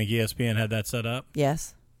 Do you think ESPN had that set up?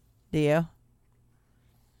 Yes. Do you?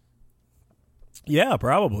 Yeah,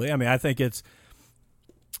 probably. I mean, I think it's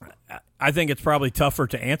probably tougher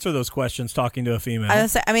to answer those questions talking to a female.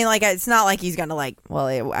 It's not like he's going to I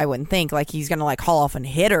wouldn't think he's going to haul off and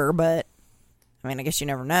hit her, but I guess you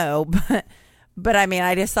never know. But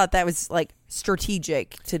I just thought that was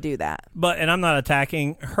strategic to do that. And I'm not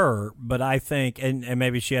attacking her, but I think, and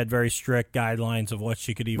maybe she had very strict guidelines of what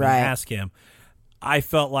she could even ask him. I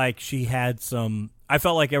felt like she had I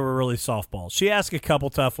felt like they were really softballs. She asked a couple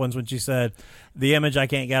tough ones when she said, the image I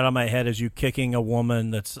can't get out of my head is you kicking a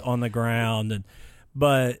woman that's on the ground.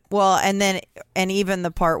 And even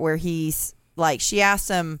the part where he's she asked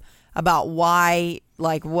him about why,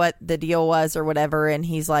 what the deal was or whatever, and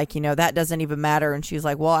he's like, that doesn't even matter, and she's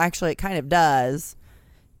like, well, actually it kind of does.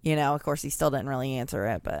 Of course he still didn't really answer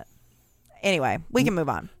it, but anyway, we can move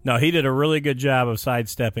on. No, he did a really good job of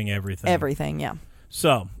sidestepping everything. Yeah.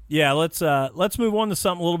 So let's move on to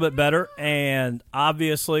something a little bit better, and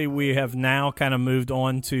obviously we have now kind of moved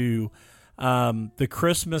on to the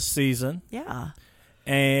Christmas season. Yeah.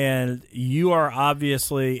 And you are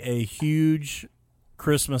obviously a huge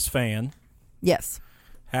Christmas fan. Yes.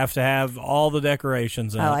 Have to have all the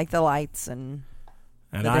decorations up. I like the lights and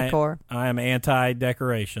the decor. I am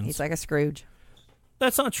anti-decorations. He's like a Scrooge.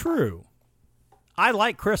 That's not true. I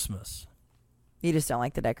like Christmas. You just don't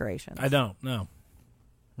like the decorations. I don't, no.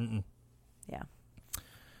 Mm-mm. Yeah.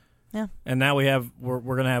 Yeah. And now we're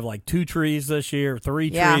going to have 2 trees this year, 3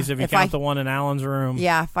 trees if you count the one in Alan's room.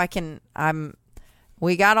 Yeah, if I can,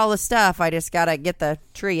 we got all the stuff. I just got to get the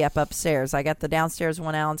tree up upstairs. I got the downstairs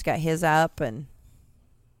one. Alan's got his up and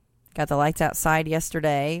got the lights outside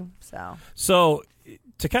yesterday. So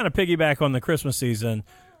to kind of piggyback on the Christmas season,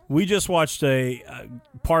 we just watched a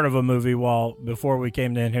part of a movie before we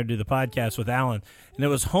came in here to do the podcast with Alan, and it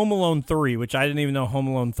was Home Alone 3, which I didn't even know Home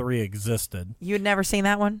Alone 3 existed. You had never seen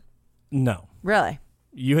that one? No. Really?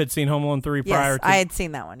 You had seen Home Alone 3 prior to? Yes, I had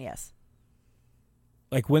seen that one, yes.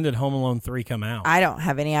 When did Home Alone 3 come out? I don't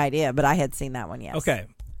have any idea, but I had seen that one, yes. Okay.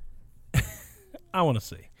 I want to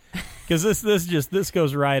see. Because this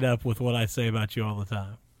goes right up with what I say about you all the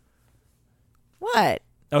time. What?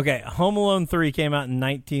 Okay, Home Alone 3 came out in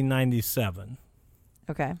 1997.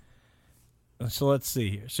 Okay. So let's see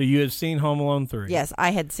here. So you had seen Home Alone 3. Yes,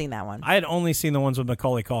 I had seen that one. I had only seen the ones with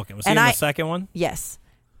Macaulay Culkin. Was he in the second one? Yes.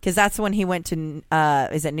 Because that's when he went to,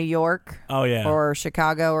 is it New York? Oh, yeah. Or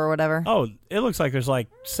Chicago or whatever? Oh, it looks like there's like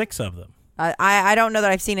 6 of them. I don't know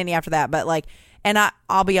that I've seen any after that, but like, and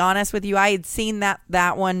I'll be honest with you, I had seen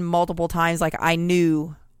that one multiple times. Like, I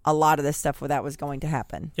knew a lot of this stuff where that was going to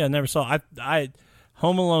happen. Yeah, I never saw. I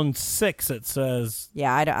Home Alone 6. It says.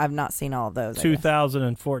 Yeah, I've not seen all of those.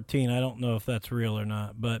 2014. I don't know if that's real or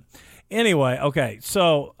not, but anyway, okay.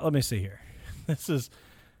 So let me see here. This is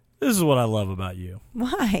what I love about you.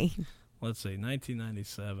 Why? Let's see,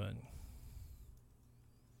 1997.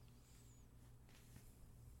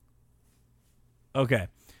 Okay.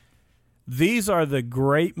 These are the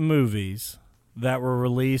great movies that were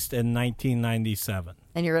released in 1997.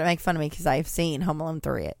 And you're going to make fun of me because I've seen Home Alone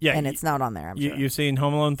 3, and it's not on there, I'm sure. You've seen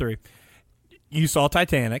Home Alone 3. You saw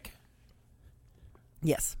Titanic.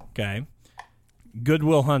 Yes. Okay. Good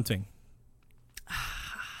Will Hunting.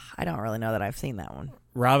 I don't really know that I've seen that one.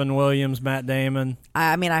 Robin Williams, Matt Damon.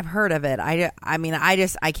 I mean, I've heard of it. I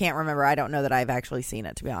can't remember. I don't know that I've actually seen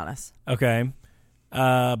it, to be honest. Okay.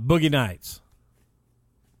 Boogie Nights.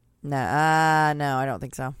 No, I don't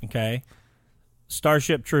think so. Okay.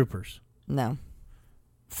 Starship Troopers. No.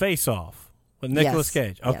 Face Off with Nicolas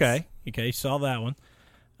Cage. Okay. Yes. Okay, you saw that one.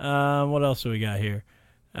 What else do we got here?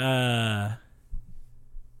 Let's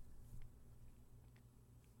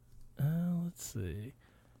see.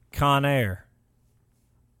 Con Air.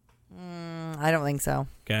 I don't think so.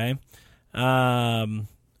 Okay. Men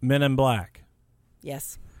in Black.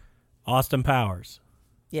 Yes. Austin Powers.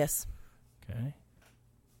 Yes. Okay.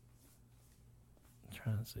 I'm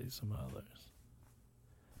trying to see some others.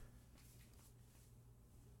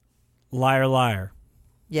 Liar, Liar.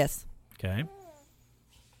 Yes. Okay.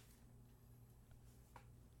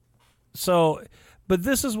 So, but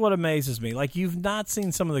this is what amazes me. Like, you've not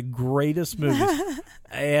seen some of the greatest movies,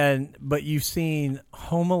 but you've seen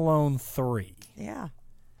Home Alone 3. Yeah.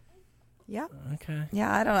 Yeah. Okay.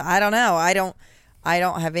 Yeah, I don't know. I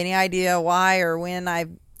don't have any idea why or when I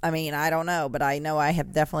don't know, but I know I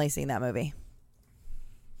have definitely seen that movie.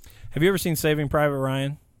 Have you ever seen Saving Private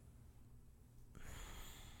Ryan?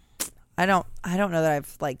 I don't know that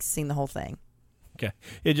I've like seen the whole thing. Okay.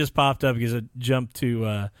 It just popped up because it jumped to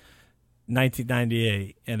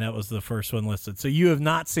 1998, and that was the first one listed. So you have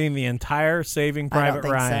not seen the entire Saving Private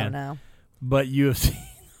Ryan. I don't think so, no. But you have seen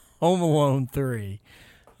Home Alone 3.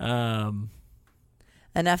 Enough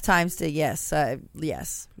times to yes, I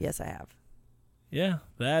have. Yeah,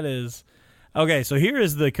 that is okay. So here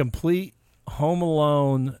is the complete Home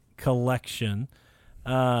Alone collection.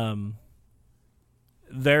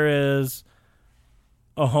 There is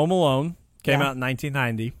a Home Alone came out in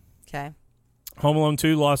 1990. Okay. Home Alone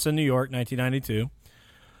 2, Lost in New York, 1992.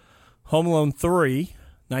 Home Alone 3,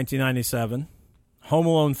 1997. Home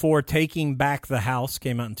Alone 4, Taking Back the House,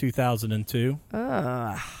 came out in 2002. Did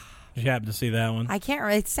you happen to see that one? I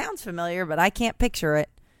can't. It sounds familiar, but I can't picture it.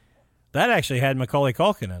 That actually had Macaulay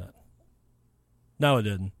Culkin in it. No, it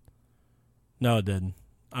didn't.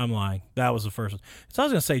 I'm lying. That was the first one. So I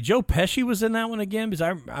was going to say, Joe Pesci was in that one again, because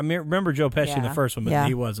I remember Joe Pesci in the first one, but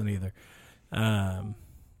he wasn't either.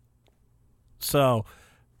 So,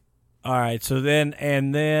 all right. So then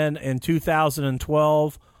in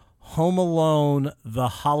 2012, Home Alone, The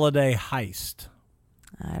Holiday Heist.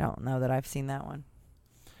 I don't know that I've seen that one.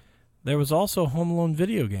 There was also Home Alone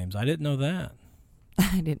video games. I didn't know that.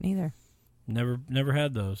 I didn't either. Never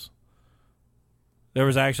had those. There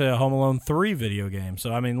was actually a Home Alone 3 video game.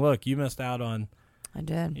 So, I mean, look, you missed out on... I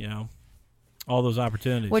did. All those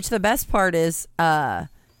opportunities. Which the best part is we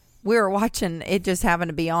were watching, it just happened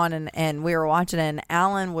to be on, and we were watching it, and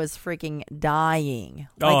Alan was freaking dying.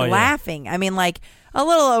 Laughing. I mean, like, a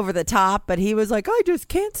little over the top, but he was like, I just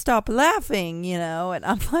can't stop laughing, and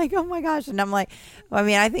I'm like, oh my gosh. And I'm like,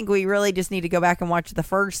 I think we really just need to go back and watch the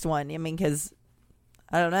first one. I mean, because,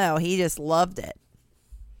 I don't know, he just loved it.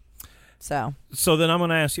 So then I'm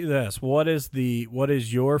going to ask you this. What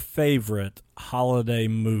is your favorite holiday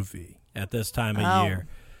movie at this time of year?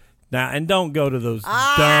 Now, and don't go to those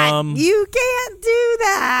dumb... You can't do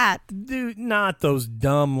that. Not those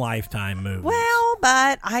dumb Lifetime movies. Well,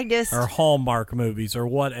 but I just... Or Hallmark movies or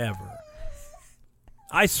whatever.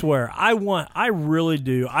 I swear, I really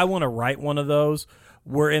do. I want to write one of those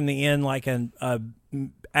where in the end, like an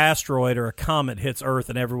asteroid or a comet hits Earth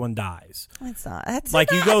and everyone dies. That's not. That's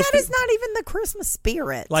like not, you go. That is not even the Christmas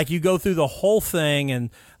spirit. Like you go through the whole thing, and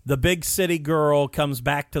the big city girl comes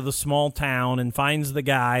back to the small town and finds the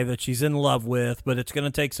guy that she's in love with, but it's going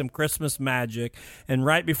to take some Christmas magic. And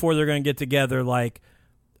right before they're going to get together, like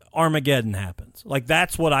Armageddon happens. Like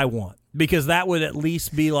that's what I want, because that would at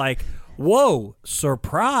least be like, whoa,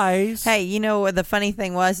 surprise. Hey, you know what the funny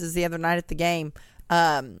thing is the other night at the game,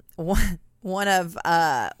 one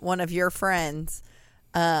of your friends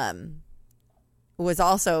was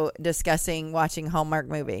also discussing watching Hallmark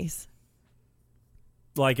movies.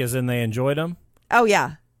 Like as in they enjoyed them? Oh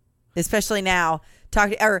yeah, especially now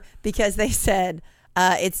because they said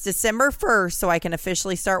it's December 1st, so I can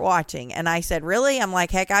officially start watching. And I said, really? I'm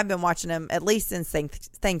like, heck, I've been watching them at least since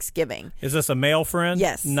Thanksgiving. Is this a male friend?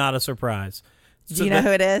 Yes. Not a surprise. Do you know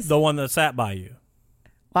who it is? The one that sat by you.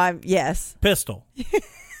 Well, yes. Pistol. And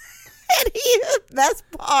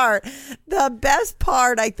the best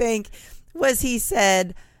part, I think, was he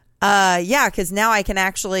said, yeah, because now I can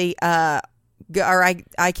actually, I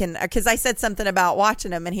can, because I said something about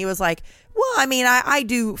watching them, and he was like, well, I mean, I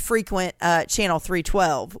do frequent channel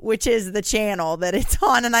 312, which is the channel that it's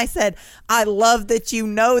on. And I said, I love that you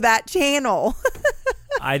know that channel.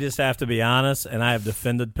 I just have to be honest, and I have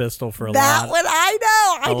defended Pistol for a lot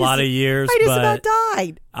of years. I just but about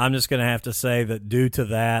died. I'm just going to have to say that due to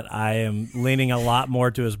that, I am leaning a lot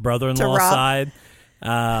more to his brother-in-law side.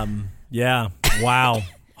 Yeah. Wow.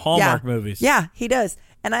 Hallmark movies. Yeah, he does.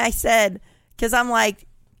 And I said, because I'm like,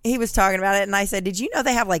 he was talking about it, and I said, did you know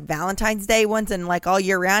they have like Valentine's Day ones and like all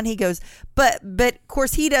year round? He goes, but of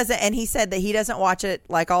course he doesn't. And he said that he doesn't watch it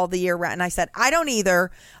like all the year round. And I said, I don't either.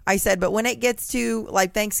 I said, but when it gets to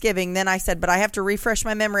like Thanksgiving, then I said, but I have to refresh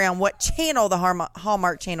my memory on what channel the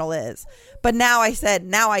Hallmark channel is. But now I said,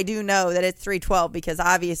 now I do know that it's 312, because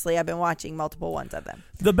obviously I've been watching multiple ones of them.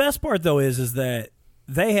 The best part though is that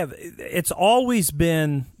it's always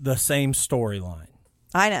been the same storyline.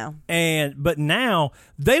 I know. But now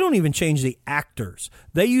they don't even change the actors.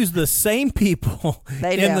 They use the same people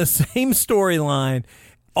in the same storyline.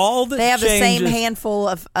 All the they have changes, the same handful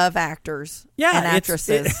of actors and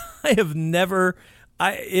actresses. I have never.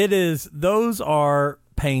 Those are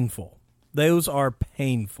painful. Those are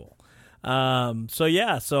painful. So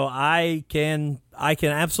I can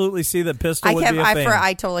absolutely see that Pistol would be a fan.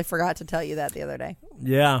 I totally forgot to tell you that the other day.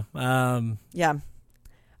 Yeah. Yeah.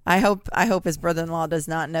 I hope his brother-in-law does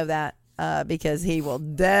not know that, because he will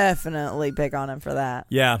definitely pick on him for that.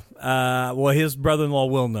 Yeah. Well, his brother-in-law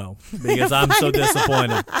will know, because I'm so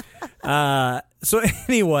disappointed. So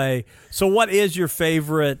anyway, what is your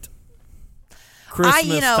favorite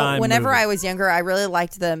Christmas time whenever movie? I was younger, I really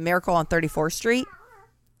liked the Miracle on 34th Street.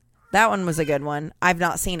 That one was a good one. I've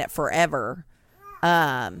not seen it forever.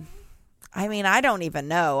 I mean, I don't even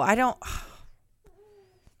know. I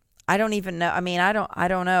don't even know. I mean, I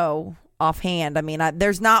don't know offhand. I mean,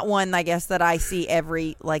 there's not one, I guess, that I see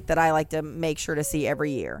that I like to make sure to see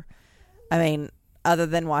every year. I mean, other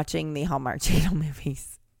than watching the Hallmark Channel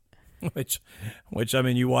movies. Which I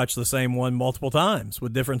mean, you watch the same one multiple times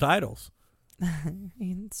with different titles.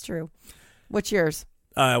 It's true. What's yours?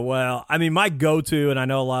 Well, I mean, my go-to, and I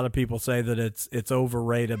know a lot of people say that it's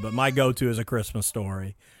overrated, but my go-to is A Christmas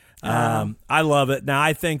Story. I love it. Now,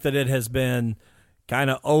 I think that it has been kind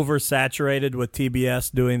of oversaturated with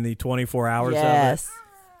TBS doing the 24 hours of it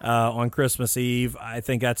on Christmas Eve. I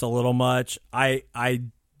think that's a little much. I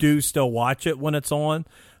do still watch it when it's on,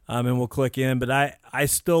 and we'll click in, but I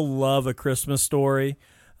still love A Christmas Story.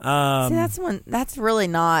 See, that's really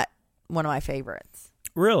not one of my favorites.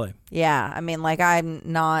 Really? Yeah. I mean, like, I'm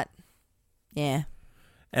not. Yeah.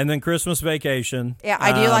 And then Christmas Vacation. Yeah,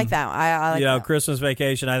 I do like that. I like that. Christmas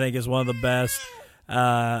Vacation, I think, is one of the best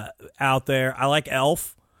out there. I like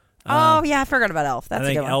Elf. Yeah, I forgot about Elf. That's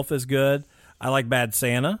a good one. I think Elf is good. I like Bad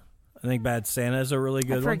Santa. I think Bad Santa is a really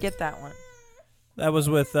good one. I forget that one. That was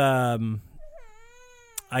with I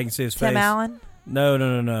can see his face. Tim Allen?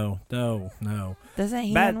 No. Doesn't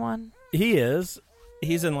he in one? He is.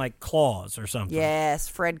 He's in like Claus or something. Yes,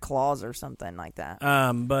 Fred Claus or something like that.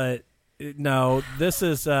 But no, this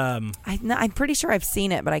is. I'm pretty sure I've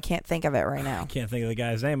seen it, but I can't think of it right now. I can't think of the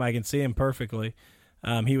guy's name. I can see him perfectly.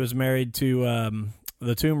 He was married to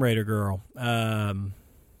the Tomb Raider girl. Got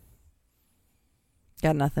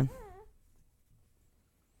nothing.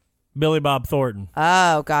 Billy Bob Thornton.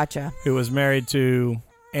 Oh, gotcha. Who was married to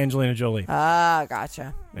Angelina Jolie. Oh,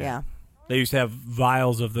 gotcha. Yeah. They used to have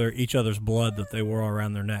vials of each other's blood that they wore all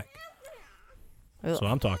around their neck. That's what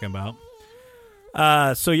I'm talking about.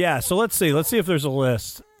 So let's see. Let's see if there's a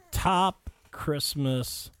list. Top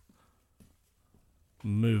Christmas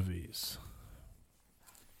movies.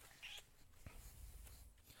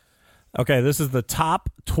 Okay, this is the top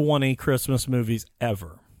 20 Christmas movies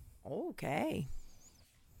ever. Okay.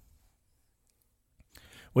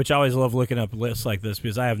 Which I always love looking up lists like this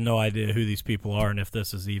because I have no idea who these people are and if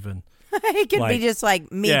this is even. It could be just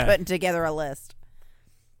like me putting together a list.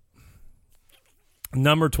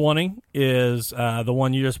 Number 20 is the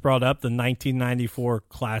one you just brought up, the 1994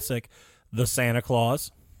 classic, The Santa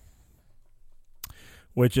Claus,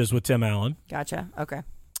 which is with Tim Allen. Gotcha. Okay.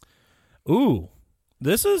 Ooh,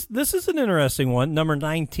 this is an interesting one. Number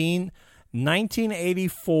 19,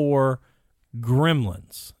 1984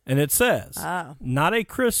 Gremlins. And it says, not a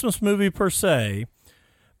Christmas movie per se,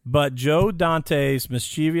 but Joe Dante's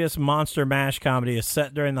mischievous monster mash comedy is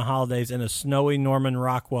set during the holidays in a snowy Norman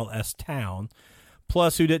Rockwell-esque town.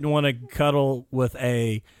 Plus, who didn't want to cuddle with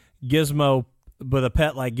a Gizmo, with a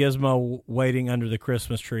pet like Gizmo waiting under the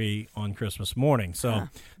Christmas tree on Christmas morning? So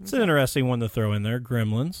it's an interesting one to throw in there,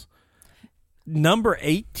 Gremlins. Number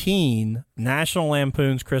 18, National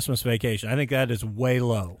Lampoon's Christmas Vacation. I think that is way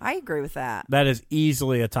low. I agree with that. That is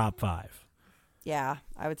easily a top 5. Yeah,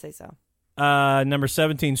 I would say so. Number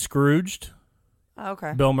 17, Scrooged.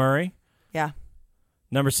 Okay. Bill Murray. Yeah.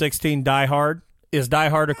 Number 16, Die Hard. Is Die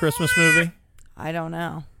Hard a Christmas movie? I don't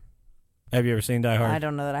know. Have you ever seen Die Hard? I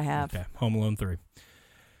don't know that I have. Okay. Home Alone 3.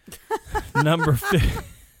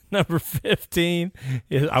 Number 15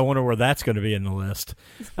 is, I wonder where that's going to be in the list.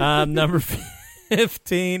 Number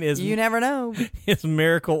 15 is, you never know, is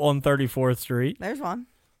Miracle on 34th Street. There's one.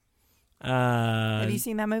 Have you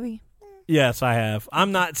seen that movie? Yes, I have.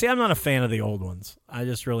 I'm not a fan of the old ones. I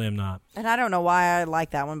just really am not. And I don't know why I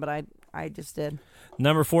like that one, but I just did.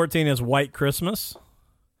 Number 14 is White Christmas.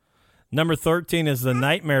 Number 13 is The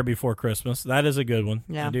Nightmare Before Christmas. That is a good one.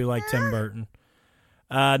 Yeah. I do like Tim Burton.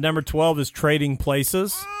 Number 12 is Trading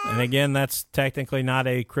Places. And again, that's technically not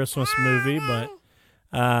a Christmas movie, but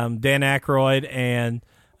Dan Aykroyd and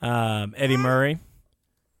Eddie Murray.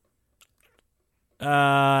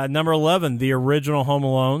 Number 11, the original Home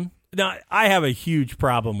Alone. Now, I have a huge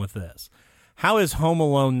problem with this. How is Home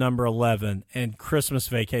Alone number 11 and Christmas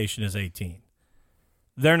Vacation is 18?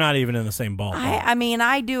 They're not even in the same ballpark. I mean,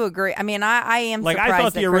 I do agree. I mean, I am like, surprised I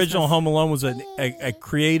thought that the original Christmas... Home Alone was a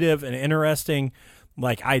creative and interesting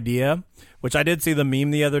like idea, which I did see the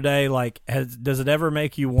meme the other day. Like, does it ever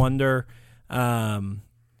make you wonder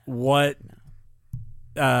what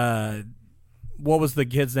was the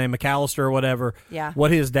kid's name, McAllister or whatever? Yeah.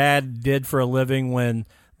 What his dad did for a living when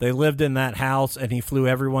they lived in that house and he flew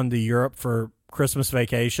everyone to Europe for Christmas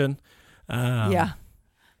vacation. Yeah.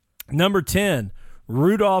 Number 10,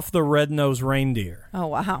 Rudolph the Red-Nosed Reindeer. Oh,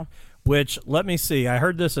 wow. Which, let me see. I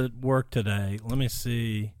heard this at work today. Let me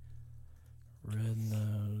see.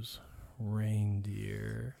 Red-Nosed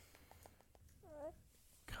Reindeer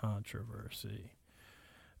controversy.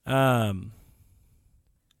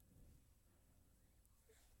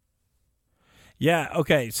 Yeah,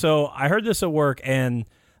 okay. So I heard this at work, and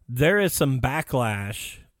there is some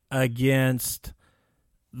backlash against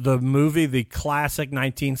the movie, the classic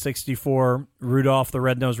 1964 Rudolph the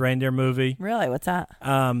Red-Nosed Reindeer movie. Really? What's that?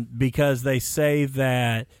 Because they say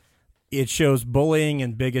that it shows bullying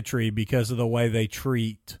and bigotry because of the way they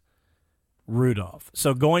treat Rudolph.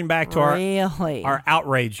 So going back to our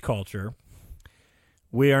outrage culture,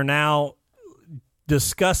 we are now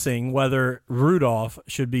discussing whether Rudolph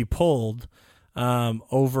should be pulled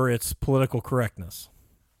over its political correctness.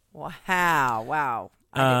 Wow.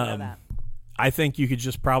 I didn't know that. I think you could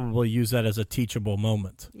just probably use that as a teachable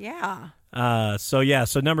moment. Yeah. So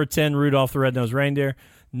number 10, Rudolph the Red-Nosed Reindeer.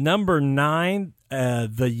 Number 9,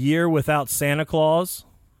 The Year Without Santa Claus.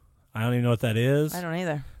 I don't even know what that is. I don't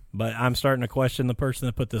either. But I'm starting to question the person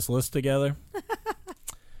that put this list together.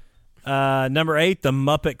 Number 8, The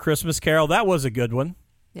Muppet Christmas Carol. That was a good one.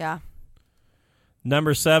 Yeah.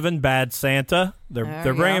 Number 7, Bad Santa.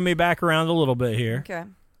 They're bringing me back around a little bit here. Okay.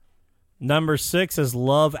 Number 6 is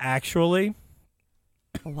Love Actually.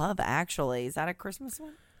 Love Actually. Is that a Christmas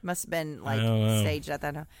one? Must have been like I don't know. staged at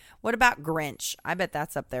that time. What about Grinch? I bet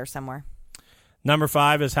that's up there somewhere. Number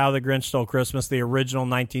 5 is How the Grinch Stole Christmas, the original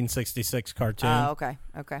 1966 cartoon. Oh,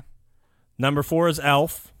 okay. Number 4 is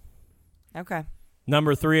Elf. Okay.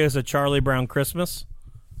 Number 3 is A Charlie Brown Christmas.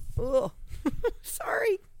 Ugh.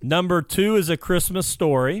 Sorry. Number 2 is A Christmas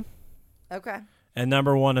Story. Okay. And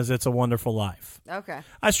number 1 is It's a Wonderful Life. Okay.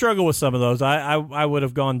 I struggle with some of those. I would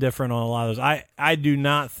have gone different on a lot of those. I do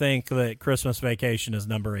not think that Christmas Vacation is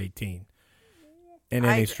number 18 in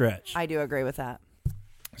any stretch. I do agree with that.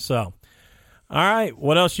 So, all right.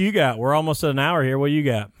 What else you got? We're almost at an hour here. What you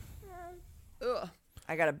got? Ugh.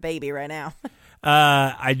 I got a baby right now.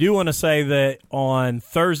 I do want to say that on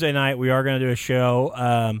Thursday night we are going to do a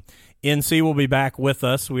show. NC will be back with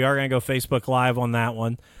us. We are going to go Facebook Live on that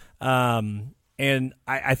one. And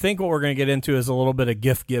I think what we're going to get into is a little bit of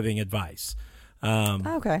gift-giving advice.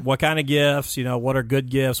 Okay. What kind of gifts, what are good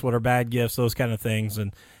gifts, what are bad gifts, those kind of things,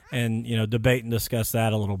 and debate and discuss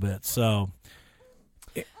that a little bit. So,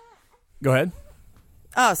 go ahead.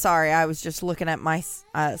 Oh, sorry. I was just looking at my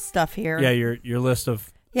stuff here. Yeah, your list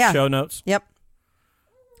of show notes. Yep.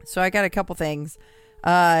 So I got a couple things.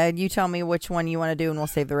 You tell me which one you want to do, and we'll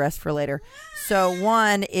save the rest for later. So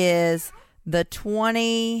one is the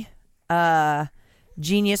 20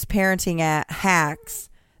 genius parenting hacks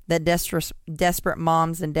that desperate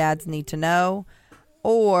moms and dads need to know,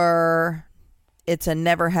 or it's a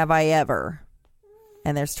never have I ever,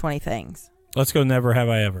 and there's 20 things. Let's go never have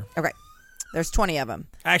I ever. Okay. There's 20 of them.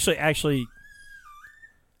 Actually,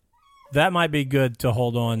 that might be good to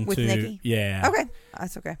hold on with to. Nikki? Yeah. Okay.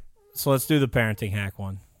 That's okay. So let's do the parenting hack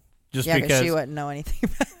one. Just yeah, because she wouldn't know anything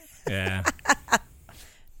about it. Yeah.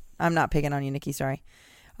 I'm not picking on you, Nikki. Sorry.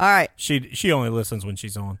 All right. She only listens when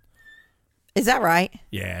she's on. Is that right?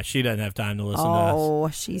 Yeah, she doesn't have time to listen to us. Oh,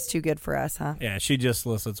 she's too good for us, huh? Yeah, she just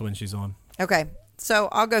listens when she's on. Okay. So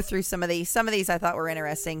I'll go through some of these. Some of these I thought were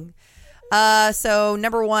interesting. So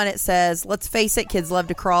number one, it says, let's face it, kids love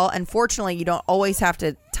to crawl. Unfortunately, you don't always have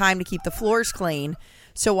time to keep the floors clean.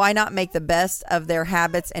 So why not make the best of their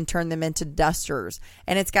habits and turn them into dusters?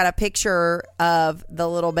 And it's got a picture of the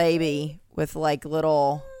little baby with like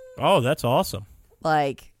little... Oh, that's awesome.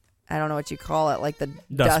 Like, I don't know what you call it. Like the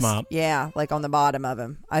dust mop. Yeah, like on the bottom of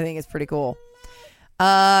him. I think it's pretty cool.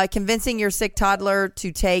 Convincing your sick toddler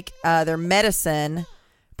to take their medicine...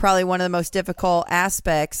 Probably one of the most difficult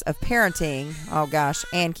aspects of parenting. Oh, gosh.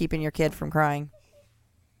 And keeping your kid from crying.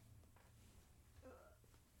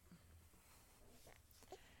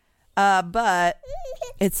 But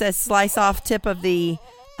it says slice off tip of the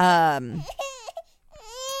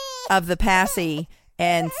passy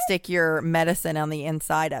and stick your medicine on the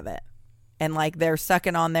inside of it. And like they're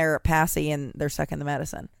sucking on their passy and they're sucking the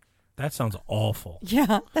medicine. That sounds awful.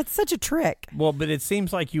 Yeah, that's such a trick. Well, but it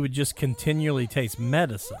seems like you would just continually taste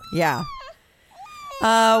medicine. Yeah.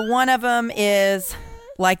 One of them is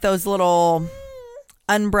like those little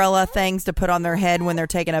umbrella things to put on their head when they're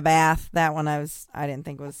taking a bath. That one I didn't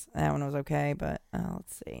think that one was okay, but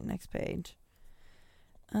let's see. Next page.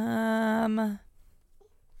 Let's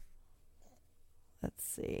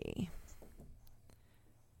see.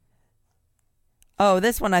 Oh,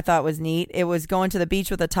 this one I thought was neat. It was going to the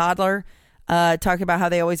beach with a toddler, talking about how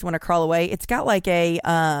they always want to crawl away. It's got like a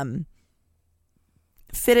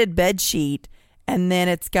fitted bed sheet, and then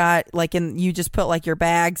it's got like you just put like your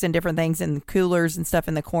bags and different things and coolers and stuff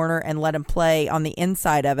in the corner and let them play on the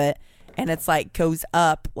inside of it, and it's like goes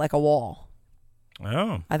up like a wall.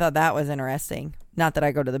 Oh. I thought that was interesting. Not that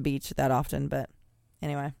I go to the beach that often, but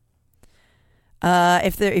anyway.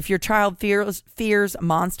 If your child fears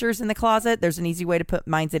monsters in the closet, there's an easy way to put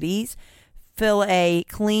minds at ease. Fill a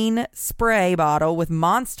clean spray bottle with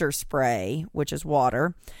monster spray, which is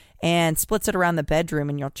water, and splits it around the bedroom,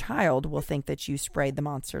 and your child will think that you sprayed the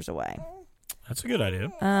monsters away. That's a good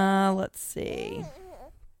idea. Let's see.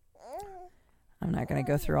 I'm not going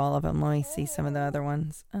to go through all of them. Let me see some of the other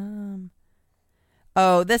ones.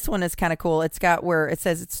 Oh, this one is kind of cool. It's got where it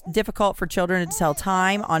says it's difficult for children to tell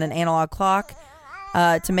time on an analog clock.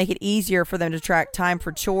 To make it easier for them to track time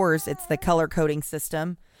for chores, it's the color coding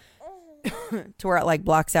system to where it like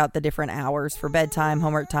blocks out the different hours for bedtime,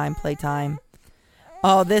 homework time, playtime.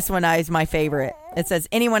 Oh, this one is my favorite. It says,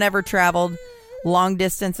 anyone ever traveled long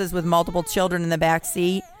distances with multiple children in the back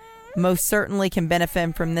seat most certainly can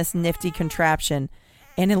benefit from this nifty contraption.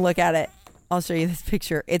 And then look at it. I'll show you this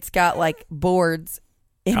picture. It's got like boards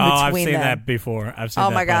in between them. I've seen that before.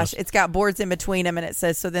 Oh my gosh. It's got boards in between them, and it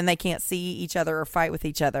says so then they can't see each other or fight with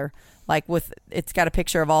each other. Like it's got a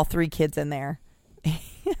picture of all three kids in there.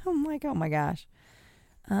 I'm like, oh my gosh.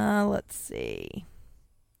 Let's see.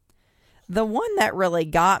 The one that really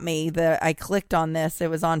got me, that I clicked on this, it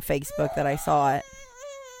was on Facebook that I saw it.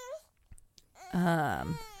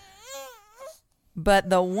 But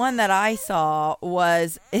the one that I saw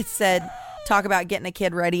was, it said, talk about getting a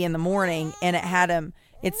kid ready in the morning, and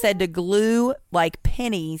it said to glue like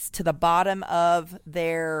pennies to the bottom of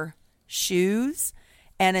their shoes.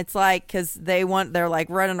 And it's like, because they're like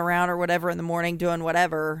running around or whatever in the morning doing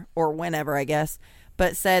whatever, or whenever, I guess.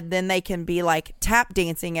 But said then they can be like tap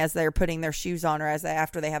dancing as they're putting their shoes on, or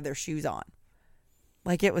after they have their shoes on.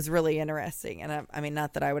 Like, it was really interesting. And I mean,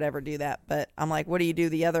 not that I would ever do that, but I'm like, what do you do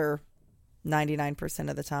the other 99%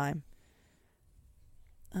 of the time?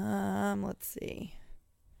 Let's see.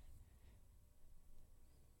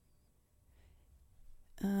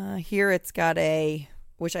 Here it's got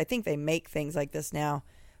which I think they make things like this now,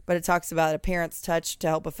 but it talks about a parent's touch to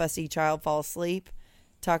help a fussy child fall asleep.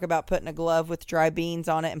 Talk about putting a glove with dry beans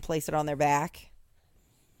on it and place it on their back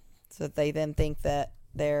so that they then think that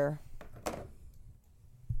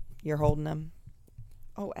you're holding them.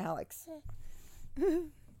 Oh, Alex.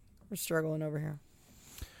 We're struggling over here.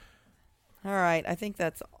 All right. I think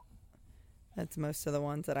that's most of the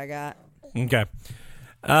ones that I got. Okay.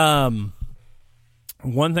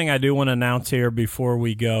 One thing I do want to announce here before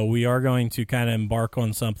we go, we are going to kind of embark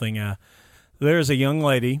on something. There's a young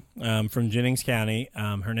lady from Jennings County.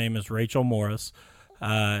 Her name is Rachel Morris.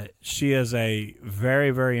 She is a very,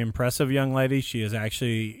 very impressive young lady. She is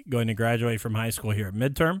actually going to graduate from high school here at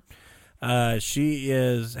midterm. She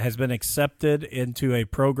has been accepted into a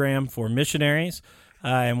program for missionaries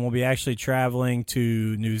and will be actually traveling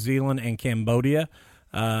to New Zealand and Cambodia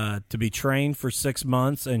to be trained for 6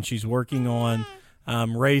 months, and she's working on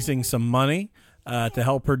raising some money to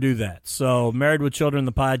help her do that. So Married with Children,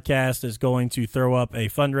 the podcast, is going to throw up a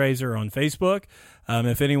fundraiser on Facebook.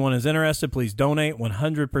 If anyone is interested, please donate.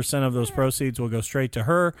 100% of those proceeds will go straight to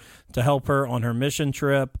her to help her on her mission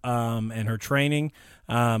trip and her training.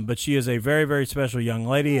 But she is a very, very special young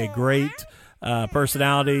lady, a great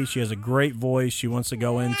personality. She has a great voice. She wants to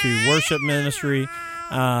go into worship ministry.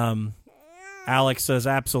 Alex says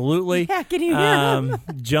absolutely. Yeah, can you hear him?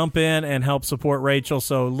 Jump in and help support Rachel.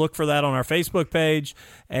 So look for that on our Facebook page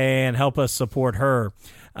and help us support her.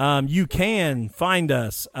 You can find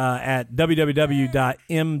us at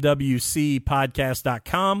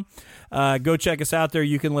www.mwcpodcast.com. Go check us out there.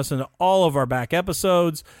 You can listen to all of our back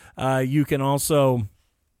episodes. You can also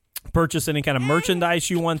purchase any kind of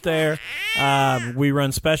merchandise you want there. We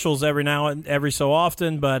run specials every so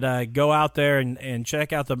often, but go out there and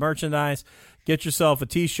check out the merchandise. Get yourself a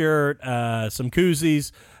T-shirt, some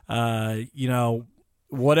koozies,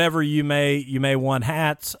 whatever you may want,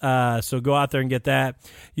 hats. So go out there and get that.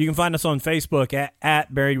 You can find us on Facebook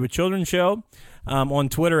at Married with Children Show, on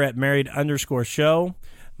Twitter at Married_Show.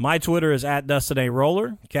 My Twitter is at Dustin A.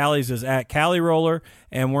 Roller. Callie's is at Callie Roller.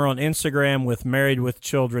 And we're on Instagram with Married with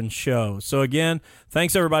Children Show. So again,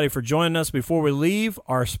 thanks everybody for joining us. Before we leave,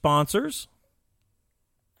 our sponsors.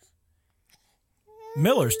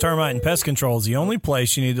 Miller's Termite and Pest Control is the only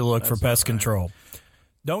place you need to look for pest control.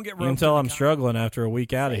 Don't get roped. You can tell I'm struggling after a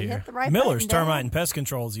week out of here. Miller's Termite and Pest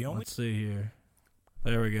Control is the only. Let's see here.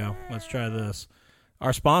 There we go. Let's try this.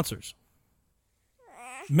 Our sponsors.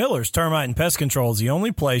 Miller's Termite and Pest Control is the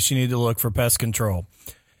only place you need to look for pest control.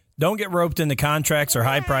 Don't get roped into contracts or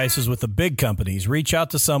high prices with the big companies. Reach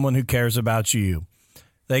out to someone who cares about you.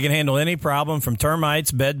 They can handle any problem from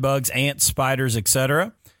termites, bed bugs, ants, spiders,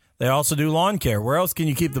 etc. They also do lawn care. Where else can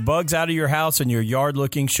you keep the bugs out of your house and your yard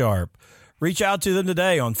looking sharp? Reach out to them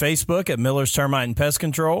today on Facebook at Miller's Termite and Pest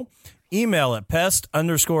Control. Email at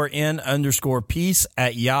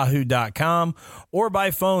pest_n_peace@yahoo.com or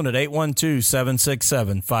by phone at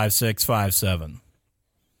 812-767-5657.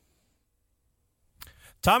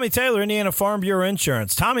 Tommy Taylor, Indiana Farm Bureau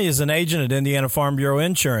Insurance. Tommy is an agent at Indiana Farm Bureau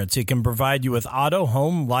Insurance. He can provide you with auto,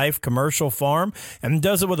 home, life, commercial, farm, and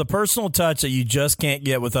does it with a personal touch that you just can't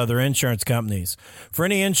get with other insurance companies. For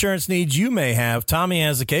any insurance needs you may have, Tommy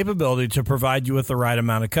has the capability to provide you with the right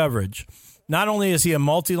amount of coverage. Not only is he a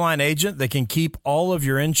multi-line agent that can keep all of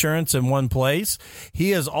your insurance in one place,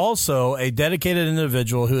 he is also a dedicated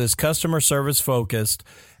individual who is customer service focused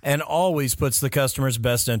and always puts the customer's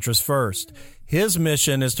best interest first. His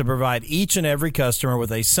mission is to provide each and every customer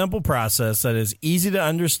with a simple process that is easy to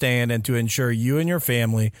understand and to ensure you and your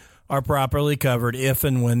family are properly covered if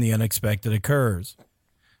and when the unexpected occurs.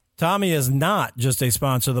 Tommy is not just a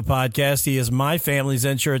sponsor of the podcast. He is my family's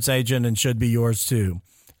insurance agent and should be yours too.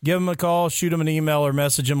 Give him a call, shoot him an email, or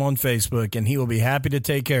message him on Facebook, and he will be happy to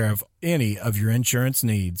take care of any of your insurance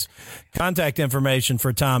needs. Contact information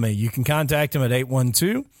for Tommy. You can contact him at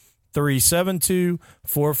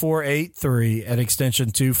 812-372-4483 at extension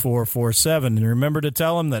 2447. And remember to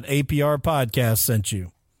tell him that APR Podcast sent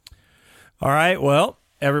you. All right, well,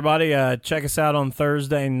 everybody, check us out on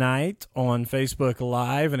Thursday night on Facebook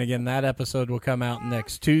Live. And again, that episode will come out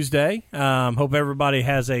next Tuesday. Hope everybody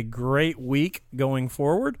has a great week going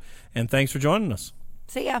forward. And thanks for joining us.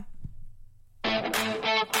 See ya.